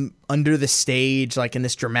up from under the stage, like in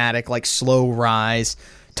this dramatic, like slow rise.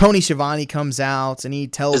 Tony Schiavone comes out and he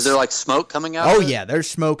tells... Is there like smoke coming out? Oh, yeah, there's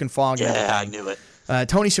smoke and fog. Yeah, and everything. I knew it.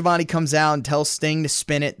 Tony Schiavone comes out and tells Sting to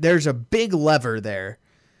spin it. There's a big lever there,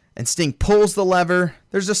 and Sting pulls the lever.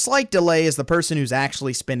 There's a slight delay as the person who's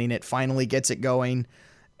actually spinning it finally gets it going,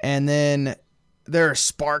 and then there are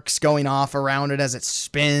sparks going off around it as it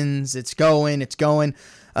spins. It's going.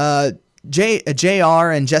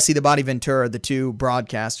 JR and Jesse the Body Ventura are the two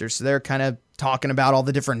broadcasters, so they're kind of talking about all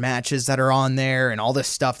the different matches that are on there and all this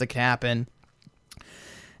stuff that can happen.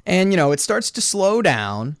 And, it starts to slow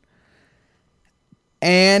down,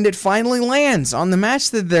 and it finally lands on the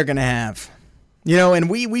match that they're going to have. And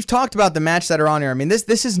we've talked about the match that are on here. I mean,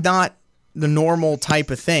 this is not the normal type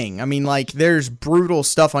of thing. I mean, like, there's brutal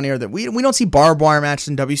stuff on here that we don't see barbed wire matches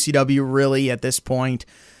in WCW really at this point.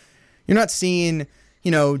 You're not seeing,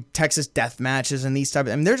 Texas death matches and these type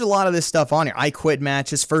of... I mean, there's a lot of this stuff on here. I Quit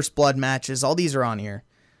matches, First Blood matches, all these are on here.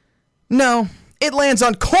 No, it lands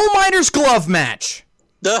on Coal Miner's Glove match.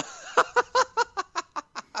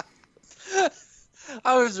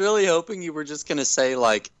 I was really hoping you were just going to say,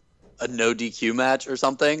 like, a no DQ match or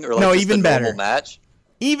something. Or like no, just even a better. Normal match.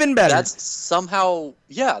 Even better. That's somehow,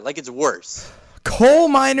 like it's worse. Coal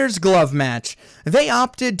Miner's Glove match. They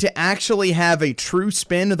opted to actually have a true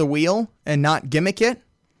spin of the wheel and not gimmick it.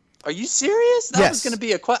 Are you serious? That Yes. was going to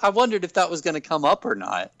be I wondered if that was going to come up or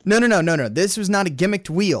not. No. This was not a gimmicked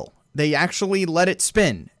wheel. They actually let it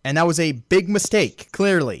spin, and that was a big mistake,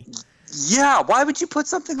 clearly. Yeah, why would you put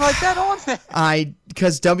something like that on there?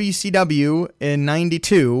 Because WCW in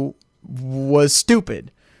 92 was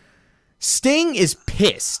stupid. Sting is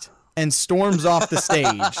pissed and storms off the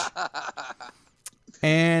stage.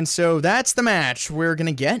 And so that's the match we're going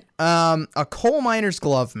to get. A Coal Miner's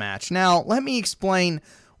Glove match. Now, let me explain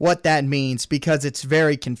what that means because it's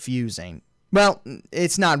very confusing. Well,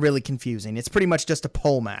 it's not really confusing. It's pretty much just a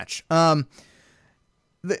pole match. You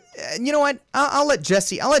know what? I'll let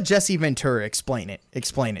Jesse Ventura explain it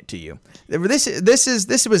to you.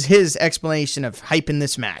 This was his explanation of hyping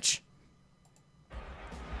this match.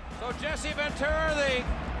 So Jesse Ventura,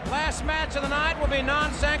 the last match of the night will be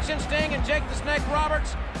non-sanctioned. Sting and Jake the Snake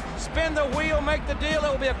Roberts spin the wheel, make the deal.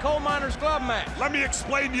 It will be a Coal Miner's Glove match. Let me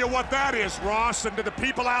explain to you what that is, Ross, and to the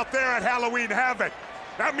people out there at Halloween Havoc.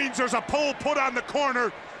 That means there's a pole put on the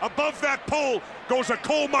corner. Above that pole goes a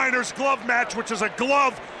Coal Miner's Glove match, which is a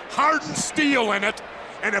glove, hardened steel in it.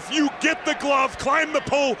 And if you get the glove, climb the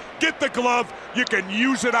pole, get the glove, you can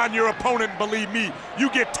use it on your opponent. Believe me,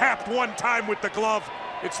 you get tapped one time with the glove,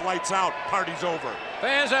 it's lights out, party's over.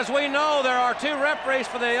 Fans, as we know, there are two referees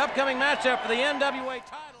for the upcoming matchup for the NWA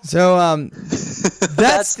title. So,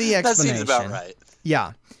 that's the explanation. That seems about right.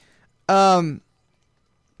 Yeah.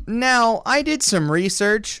 Now, I did some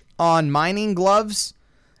research on mining gloves,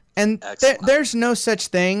 and there's no such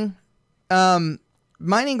thing.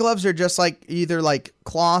 Mining gloves are just like either like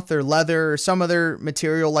cloth or leather or some other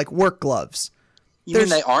material like work gloves. You mean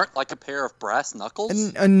they aren't like a pair of brass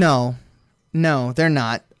knuckles? No, they're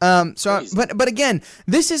not. But again,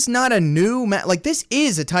 this is not a new match. Like, this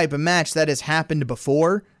is a type of match that has happened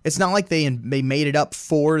before. It's not like they made it up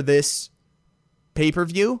for this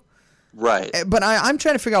pay-per-view. Right. But I'm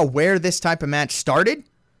trying to figure out where this type of match started,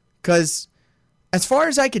 because as far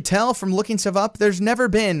as I could tell from looking stuff up, there's never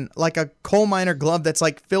been like a coal miner glove that's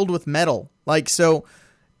like filled with metal. Like, so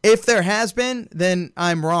if there has been, then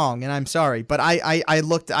I'm wrong and I'm sorry. But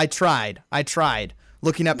I tried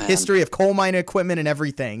looking up history of coal miner equipment and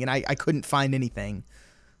everything, and I couldn't find anything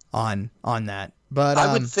on that. But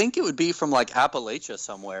I would think it would be from like Appalachia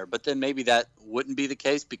somewhere, but then maybe that wouldn't be the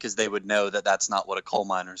case because they would know that that's not what a coal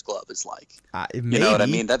miner's glove is like. You know what I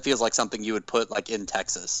mean? That feels like something you would put like in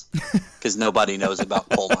Texas because nobody knows about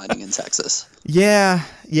coal mining in Texas. Yeah.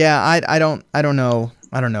 I don't know.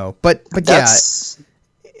 But That's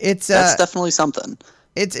it's definitely something.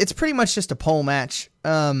 It's pretty much just a pole match.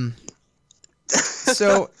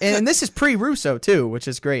 So and this is pre-Russo too, which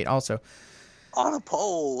is great also. On a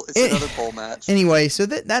pole. It's another pole match. Anyway, so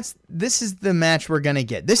this is the match we're going to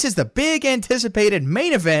get. This is the big anticipated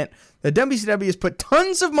main event that WCW has put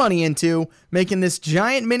tons of money into, making this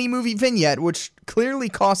giant mini-movie vignette, which clearly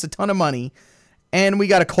costs a ton of money, and we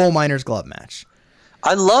got a coal miner's glove match.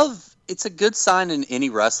 It's a good sign in any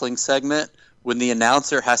wrestling segment when the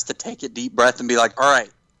announcer has to take a deep breath and be like, all right,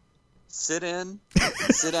 sit down,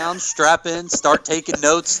 strap in, start taking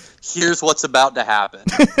notes. Here's what's about to happen.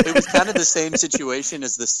 It was kind of the same situation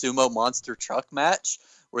as the Sumo Monster Truck match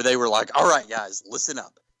where they were like, all right, guys, listen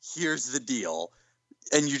up. Here's the deal.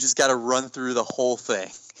 And you just got to run through the whole thing.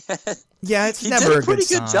 Yeah, it's never did a pretty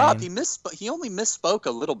good job. sign. He only misspoke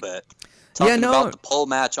a little bit. Talking about the pole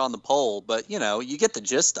match on the pole, but, you get the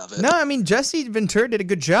gist of it. No, I mean, Jesse Ventura did a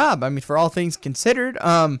good job. I mean, for all things considered.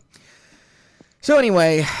 So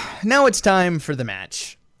anyway, now it's time for the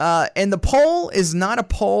match. And the pole is not a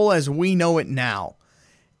pole as we know it now.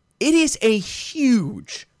 It is a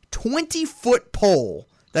huge 20-foot pole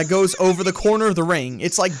that goes over the corner of the ring.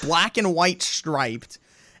 It's like black and white striped,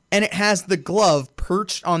 and it has the glove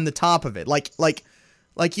perched on the top of it, like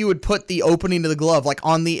you would put the opening to the glove like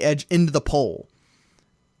on the edge into the pole.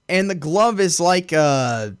 And the glove is like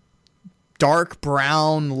dark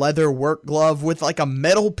brown leather work glove with like a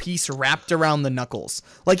metal piece wrapped around the knuckles.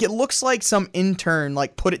 Like it looks like some intern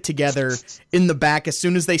like put it together in the back as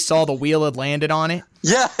soon as they saw the wheel had landed on it.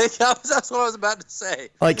 Yeah, that's what I was about to say.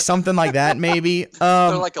 Like something like that, maybe.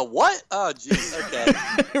 They're like a what? Oh, geez. Okay.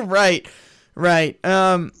 Right.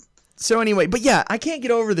 So anyway, but yeah, I can't get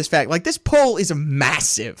over this fact. Like this pole is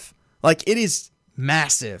massive. Like it is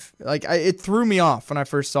massive. Like it threw me off when I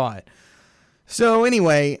first saw it. So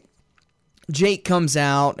anyway, Jake comes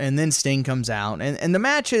out and then Sting comes out and the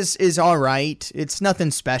match is all right. It's nothing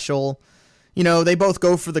special. You know, they both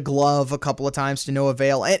go for the glove a couple of times to no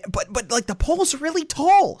avail. But like the pole's really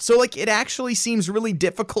tall. So like it actually seems really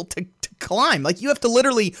difficult to climb. Like you have to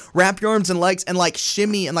literally wrap your arms and legs and like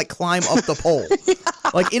shimmy and like climb up the pole.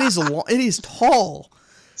 Like it is tall.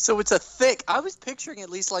 So it's a thick. I was picturing at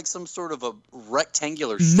least like some sort of a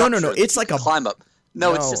rectangular structure. No. It's like a climb up.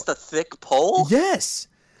 No, it's just a thick pole. Yes.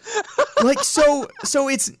 Like so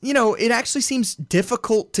it's, you know, it actually seems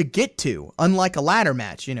difficult to get to, unlike a ladder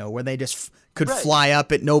match, you know, where they just could fly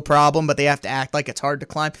up it no problem, but they have to act like it's hard to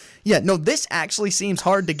climb. Yeah, no, this actually seems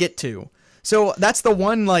hard to get to. So that's the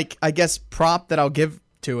one, like, I guess, prop that I'll give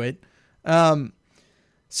to it.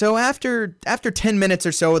 So after 10 minutes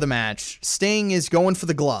or so of the match, Sting is going for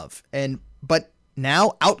the glove, but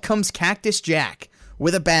now out comes Cactus Jack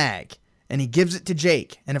with a bag, and he gives it to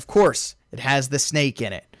Jake, and of course, it has the snake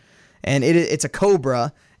in it, and it's a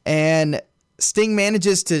cobra, and Sting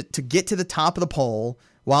manages to get to the top of the pole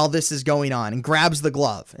while this is going on and grabs the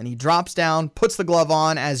glove, and he drops down, puts the glove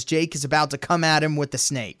on as Jake is about to come at him with the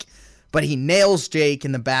snake, but he nails Jake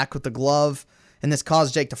in the back with the glove, and this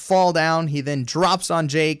causes Jake to fall down. He then drops on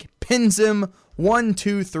Jake, pins him, 1,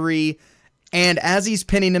 2, 3, and as he's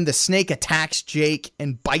pinning him, the snake attacks Jake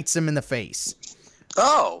and bites him in the face.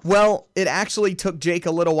 Oh. Well, it actually took Jake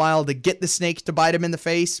a little while to get the snake to bite him in the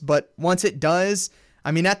face, but once it does,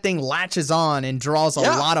 I mean, that thing latches on and draws a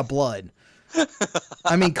lot of blood.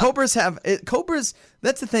 I mean, cobras,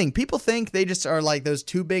 that's the thing. People think they just are like those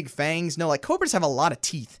two big fangs. No, like cobras have a lot of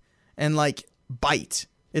teeth and like bite.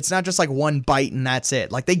 It's not just like one bite and that's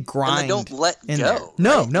it. Like they grind. And they don't let go. There.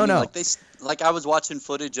 No, right? no. Like I was watching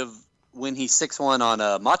footage of when he 6'1"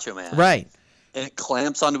 on Macho Man. Right. And it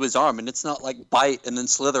clamps onto his arm, and it's not like bite and then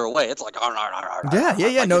slither away. It's like yeah.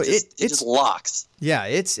 Like no, it just locks. Yeah,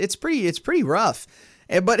 it's pretty rough.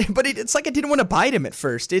 But it's like I didn't want to bite him at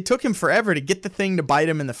first. It took him forever to get the thing to bite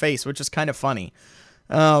him in the face, which is kind of funny.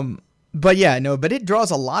 But yeah, no, but it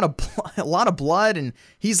draws a lot of blood, and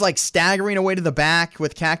he's like staggering away to the back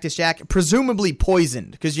with Cactus Jack, presumably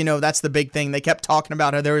poisoned, because you know that's the big thing. They kept talking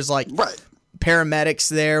about how there was like paramedics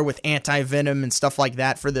there with anti-venom and stuff like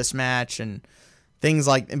that for this match and things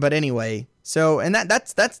like. But anyway, so and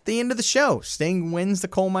that's the end of the show. Sting wins the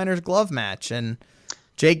coal miner's glove match, and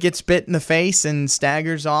Jake gets bit in the face and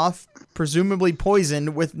staggers off, presumably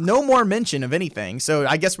poisoned, with no more mention of anything. So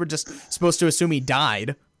I guess we're just supposed to assume he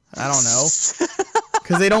died. I don't know,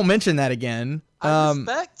 because they don't mention that again. I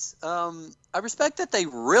respect that they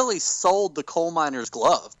really sold the coal miner's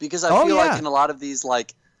glove, because I feel like in a lot of these,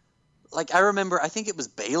 like I remember, I think it was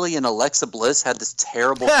Bayley and Alexa Bliss had this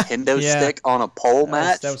terrible kendo stick on a pole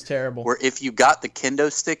match. That was terrible. Where if you got the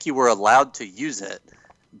kendo stick, you were allowed to use it.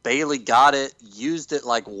 Bayley got it, used it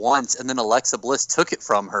like once, and then Alexa Bliss took it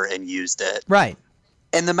from her and used it. Right.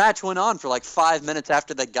 And the match went on for like 5 minutes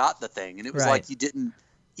after they got the thing, and it was like you didn't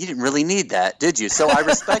really need that, did you? So I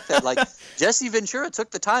respect that. Like Jesse Ventura took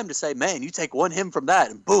the time to say, "Man, you take one hit from that,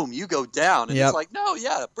 and boom, you go down." And it's like, no,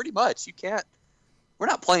 yeah, pretty much. You can't. We're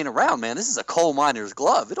not playing around, man. This is a coal miner's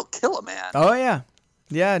glove. It'll kill a man. Oh yeah.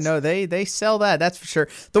 Yeah, no, they sell that. That's for sure.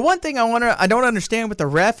 The one thing I don't understand with the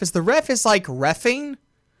ref is like reffing.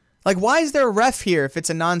 Like, why is there a ref here if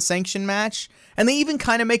it's a non-sanctioned match? And they even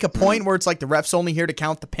kind of make a point where it's like the ref's only here to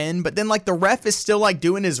count the pin, but then like the ref is still like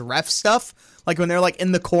doing his ref stuff. Like when they're like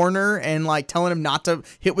in the corner and like telling him not to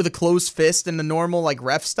hit with a closed fist and the normal like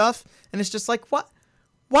ref stuff. And it's just like, what?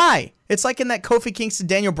 Why? It's like in that Kofi Kingston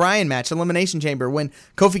Daniel Bryan match, Elimination Chamber, when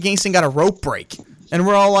Kofi Kingston got a rope break. And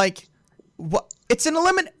we're all like, what? It's an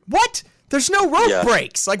what? There's no rope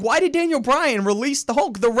breaks. Like, why did Daniel Bryan release the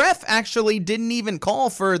Hulk? The ref actually didn't even call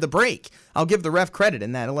for the break. I'll give the ref credit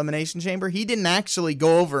in that Elimination Chamber. He didn't actually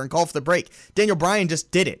go over and call for the break. Daniel Bryan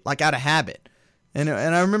just did it, like out of habit. And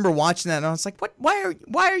I remember watching that, and I was like, what? Why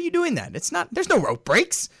are you doing that? It's not. There's no rope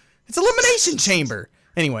breaks. It's Elimination Chamber.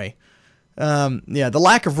 Anyway, the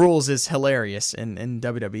lack of rules is hilarious in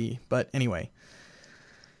WWE. But anyway.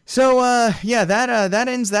 So, that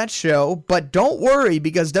ends that show, but don't worry,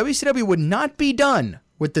 because WCW would not be done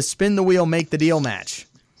with the Spin the Wheel, Make the Deal match.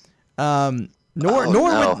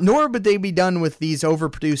 Nor would they be done with these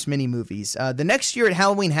overproduced mini movies. The next year at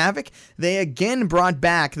Halloween Havoc, they again brought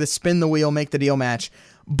back the spin the wheel, make the deal match,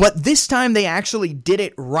 but this time they actually did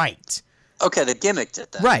it right. Okay, they gimmicked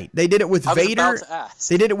it then. Right, they did it with Vader. I was about to ask.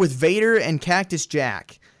 They did it with Vader and Cactus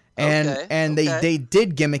Jack, and they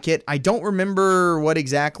did gimmick it. I don't remember what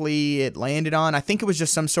exactly it landed on. I think it was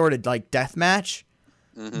just some sort of like death match,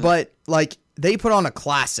 but like. They put on a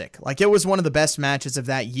classic. Like, it was one of the best matches of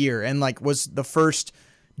that year and, like, was the first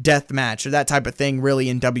death match or that type of thing really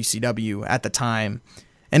in WCW at the time.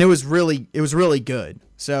 And it was really good.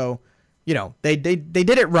 So, you know, they did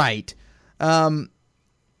it right. And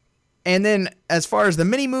then as far as the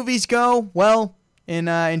mini movies go, well,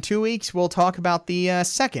 in 2 weeks, we'll talk about the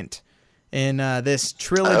second in this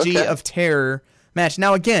Trilogy of Terror match.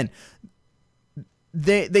 Now, again,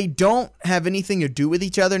 They don't have anything to do with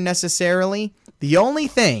each other necessarily. The only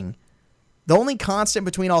constant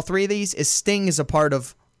between all three of these is Sting is a part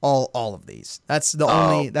of all of these. That's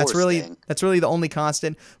really the only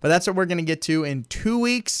constant. But that's what we're gonna get to in 2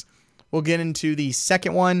 weeks. We'll get into the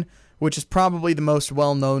second one, which is probably the most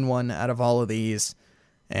well-known one out of all of these.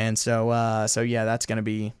 And so yeah, that's gonna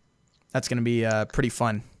be pretty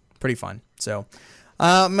fun. So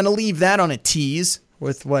I'm gonna leave that on a tease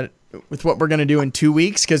with what we're going to do in 2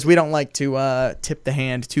 weeks, because we don't like to tip the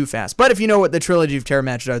hand too fast. But if you know what the Trilogy of Terror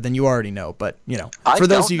matches are, then you already know. But, you know, for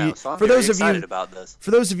those of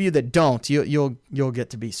you that don't, you'll get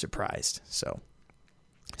to be surprised. So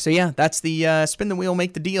yeah, that's the spin the wheel,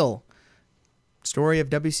 make the deal story of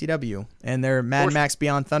WCW and their Mad Max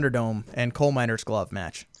Beyond Thunderdome and Coal Miner's Glove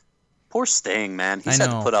match. Poor Sting, man. He's had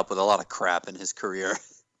to put up with a lot of crap in his career.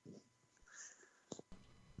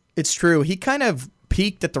 It's true. He kind of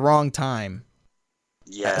peaked at the wrong time.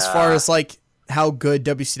 Yeah. As far as like how good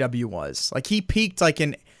WCW was. Like, he peaked like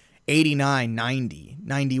in 89, 90,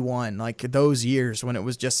 91, like those years when it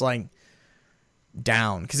was just like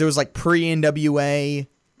down, because it was like pre-NWA,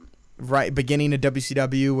 right, beginning of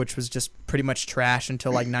WCW, which was just pretty much trash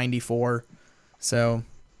until like 94. So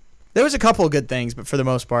there was a couple of good things, but for the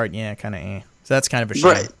most part, yeah, kind of So that's kind of a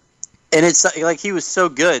shame. Right. And it's like he was so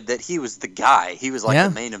good that he was the guy. He was like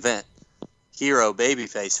the main event hero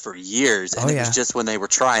babyface for years, and it was just when they were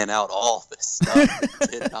trying out all this stuff,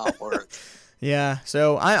 it did not work. Yeah,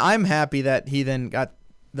 so I'm happy that he then got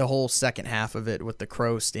the whole second half of it with the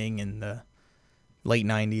Crow Sting in the late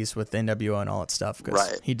 90s with NWO and all that stuff,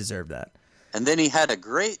 because he deserved that. And then he had a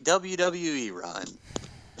great WWE run.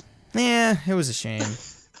 Yeah, it was a shame.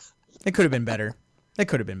 It could have been better.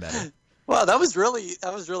 Well, that was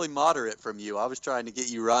really moderate from you. I was trying to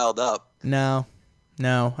get you riled up. No,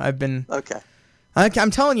 I've been okay.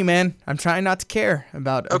 I'm telling you, man. I'm trying not to care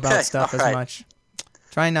about stuff as much.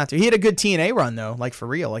 Trying not to. He had a good TNA run though, like for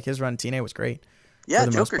real. Like his run in TNA was great. Yeah,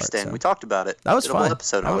 Joker Sting. So. We talked about it. That was fun.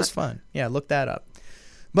 That was fun. Yeah, look that up.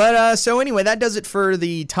 But so anyway, that does it for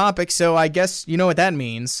the topic. So I guess you know what that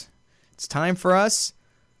means. It's time for us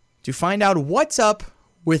to find out what's up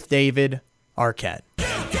with David Arquette.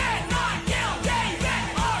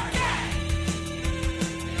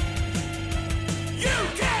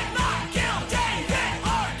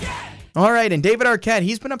 All right, and David Arquette,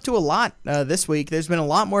 he's been up to a lot this week. There's been a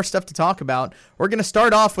lot more stuff to talk about. We're going to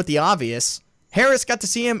start off with the obvious. Harris got to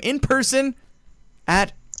see him in person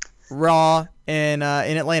at Raw in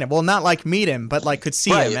Atlanta. Well, not like meet him, but like could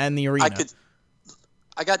see him in the arena.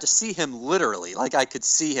 I got to see him literally. Like I could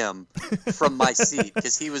see him from my seat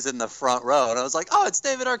because he was in the front row, and I was like, "Oh, it's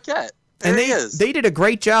David Arquette." There he is. They did a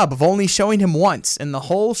great job of only showing him once in the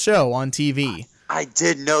whole show on TV. I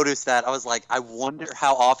did notice that. I was like, I wonder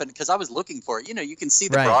how often, because I was looking for it. You know, you can see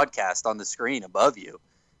the broadcast on the screen above you.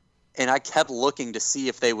 And I kept looking to see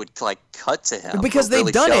if they would like cut to him. Because they've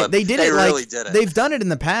really done it. They did it really did it. They've done it in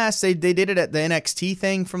the past. They did it at the NXT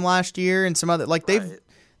thing from last year and some other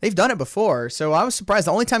they've done it before. So I was surprised.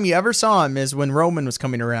 The only time you ever saw him is when Roman was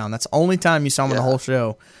coming around. That's the only time you saw him in the whole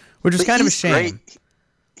show, which is kind of a shame. Great.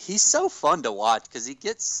 He's so fun to watch because he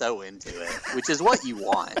gets so into it, which is what you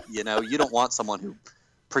want. You know, you don't want someone who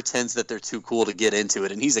pretends that they're too cool to get into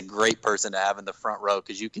it. And he's a great person to have in the front row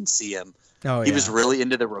because you can see him. He was really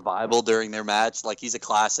into the Revival during their match. Like, he's a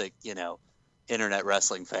classic, you know, internet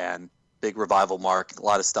wrestling fan. Big Revival mark, a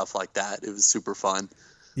lot of stuff like that. It was super fun.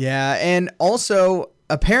 Yeah, and also,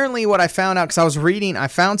 apparently what I found out, because I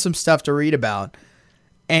found some stuff to read about,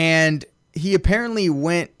 and he apparently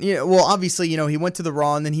went, obviously, he went to the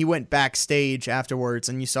Raw, and then he went backstage afterwards,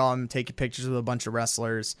 and you saw him taking pictures with a bunch of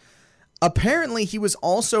wrestlers. Apparently, he was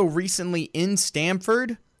also recently in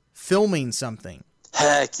Stamford filming something.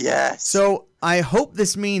 Heck yes. So I hope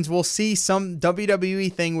this means we'll see some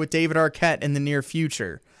WWE thing with David Arquette in the near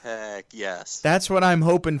future. Heck yes. That's what I'm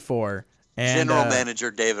hoping for. And, General Manager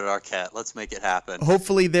David Arquette. Let's make it happen.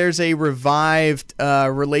 Hopefully there's a revived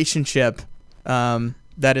relationship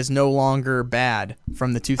that is no longer bad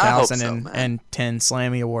from the 2010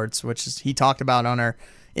 Slammy Awards, which is, he talked about on our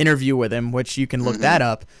interview with him, which you can look that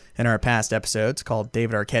up in our past episodes, called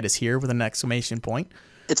David Arquette is Here with an exclamation point.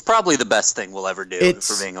 It's probably the best thing we'll ever do, if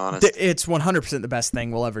we're being honest. It's 100% the best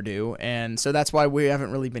thing we'll ever do, and so that's why we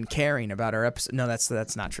haven't really been caring about our episode. No, that's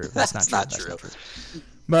not true. That's not true.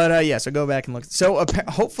 But yeah, so go back and look. So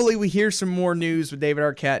hopefully we hear some more news with David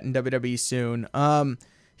Arquette in WWE soon.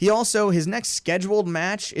 He also, his next scheduled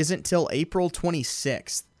match isn't till April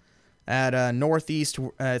 26th at Northeast.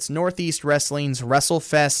 It's Northeast Wrestling's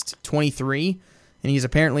WrestleFest 23, and he's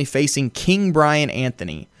apparently facing King Brian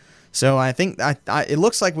Anthony. So I think it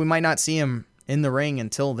looks like we might not see him in the ring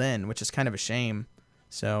until then, which is kind of a shame.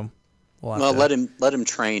 So let him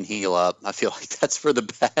train, heal up. I feel like that's for the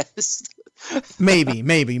best.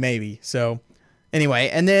 maybe. So anyway,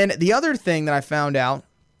 and then the other thing that I found out,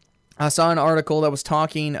 I saw an article that was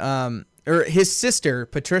talking, or his sister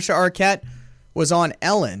Patricia Arquette was on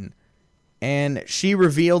Ellen, and she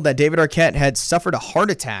revealed that David Arquette had suffered a heart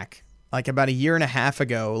attack like about a year and a half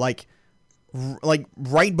ago, like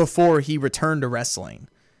right before he returned to wrestling,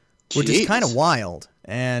 which is kind of wild.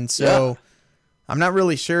 And so I'm not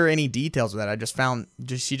really sure any details of that. I just found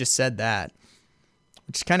she just said that,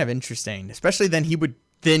 which is kind of interesting, especially then he would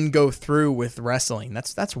then go through with wrestling.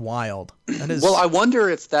 That's wild. That is. Well, I wonder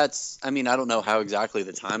if that's, I don't know how exactly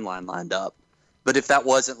the timeline lined up, but if that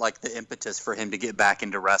wasn't like the impetus for him to get back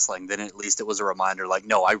into wrestling, then at least it was a reminder like,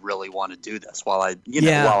 no, I really want to do this while I'm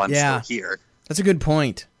still here. That's a good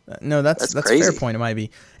point. No, that's a fair point. It might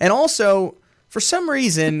be. And also, for some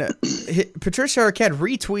reason, Patricia Arquette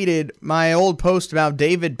retweeted my old post about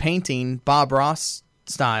David painting Bob Ross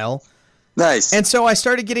style. Nice. And so I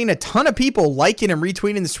started getting a ton of people liking and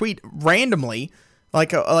retweeting this tweet randomly,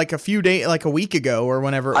 like a week ago or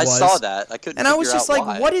whenever it was. I saw that. I couldn't. And I was just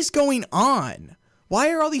like, what is going on?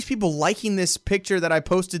 Why are all these people liking this picture that I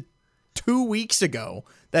posted 2 weeks ago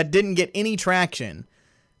that didn't get any traction?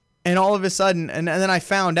 And all of a sudden, and then I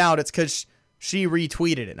found out it's because she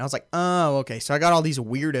retweeted it. And I was like, oh, okay. So I got all these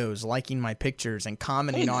weirdos liking my pictures and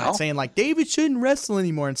commenting on it, saying like, David shouldn't wrestle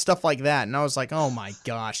anymore and stuff like that. And I was like, oh my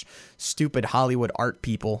gosh, stupid Hollywood art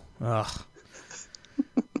people. Ugh.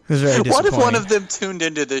 It was very disappointing. What if one of them tuned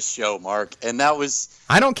into this show, Mark? And that was...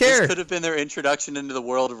 I don't care. This could have been their introduction into the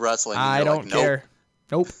world of wrestling. I don't care.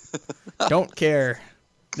 Nope. Don't care.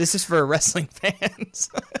 This is for wrestling fans.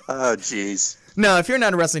 Oh, jeez. No, if you're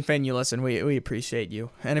not a wrestling fan, you listen. We appreciate you.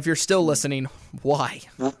 And if you're still listening, why?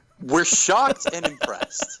 We're shocked and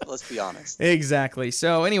impressed. Let's be honest. Exactly.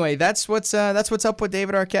 So anyway, that's what's up with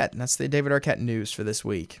David Arquette. And that's the David Arquette news for this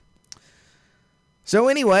week. So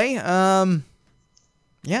anyway,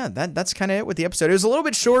 yeah, that's kind of it with the episode. It was a little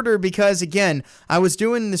bit shorter because, again, I was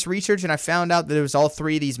doing this research and I found out that it was all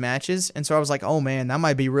three of these matches. And so I was like, oh, man, that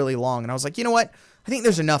might be really long. And I was like, you know what? I think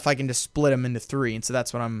there's enough. I can just split them into three. And so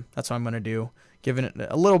that's what I'm going to do, giving it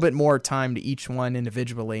a little bit more time to each one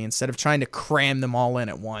individually instead of trying to cram them all in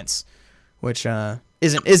at once, which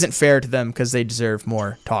isn't fair to them because they deserve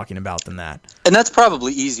more talking about than that. And that's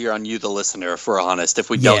probably easier on you, the listener, if we're honest,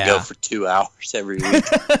 if we don't go for 2 hours every week.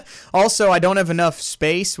 Also, I don't have enough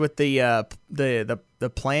space with the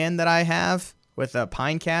plan that I have with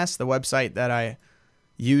Pinecast, the website that I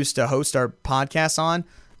use to host our podcast on.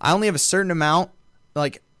 I only have a certain amount.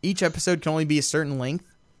 Like, each episode can only be a certain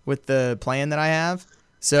length with the plan that I have.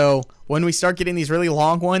 So when we start getting these really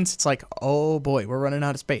long ones, it's like, oh boy, we're running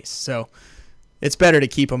out of space. So it's better to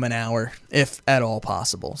keep them an hour, if at all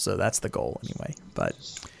possible. So that's the goal anyway. But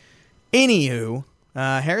anywho,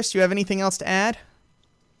 Harris, do you have anything else to add?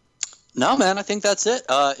 No, man, I think that's it.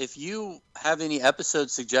 If you have any episode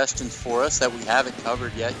suggestions for us that we haven't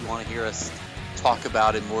covered yet, you want to hear us talk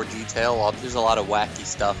about in more detail, there's a lot of wacky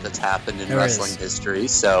stuff that's happened in wrestling history.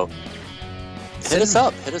 So hit us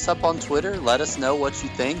up. Hit us up on Twitter. Let us know what you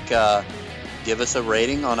think. Give us a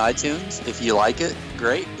rating on iTunes. If you like it,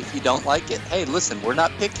 great. If you don't like it, hey, listen, we're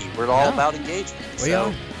not picky. We're all about engagement.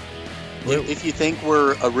 So if you think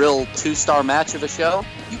we're a real 2-star match of a show,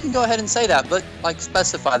 you can go ahead and say that, but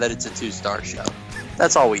specify that it's a 2-star show.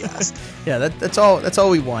 That's all we ask. Yeah, that's all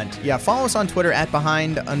we want. Yeah, follow us on Twitter at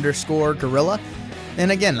 @behind_gorilla.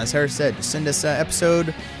 And again, as Harris said, just send us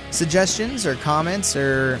episode suggestions or comments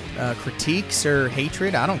or critiques or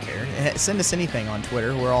hatred. I don't care. Send us anything on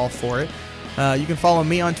Twitter. We're all for it. You can follow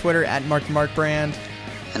me on Twitter at @MarkyMarkBrand.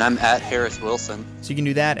 And I'm at Harris Wilson. So you can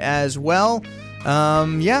do that as well.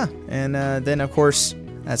 Yeah. And then, of course,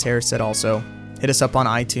 as Harris said also, hit us up on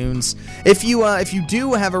iTunes. If you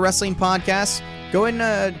do have a wrestling podcast, go ahead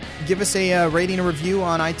and give us a rating and review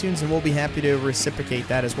on iTunes, and we'll be happy to reciprocate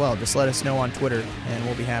that as well. Just let us know on Twitter, and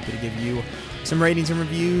we'll be happy to give you some ratings and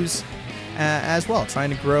reviews as well, trying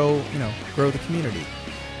to grow the community.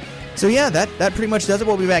 So yeah, that pretty much does it.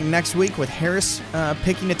 We'll be back next week with Harris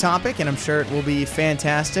picking a topic, and I'm sure it will be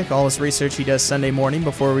fantastic. All this research he does Sunday morning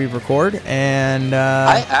before we record, and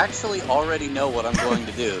I actually already know what I'm going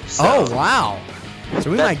to do. So oh wow!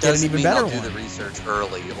 So we might get an even better one. I'll do the research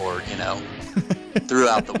early, or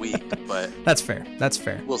throughout the week. But that's fair. That's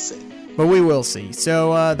fair. We'll see. But we will see.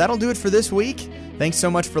 So that'll do it for this week. Thanks so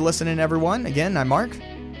much for listening, everyone. Again, I'm Mark.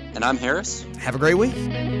 And I'm Harris. Have a great week.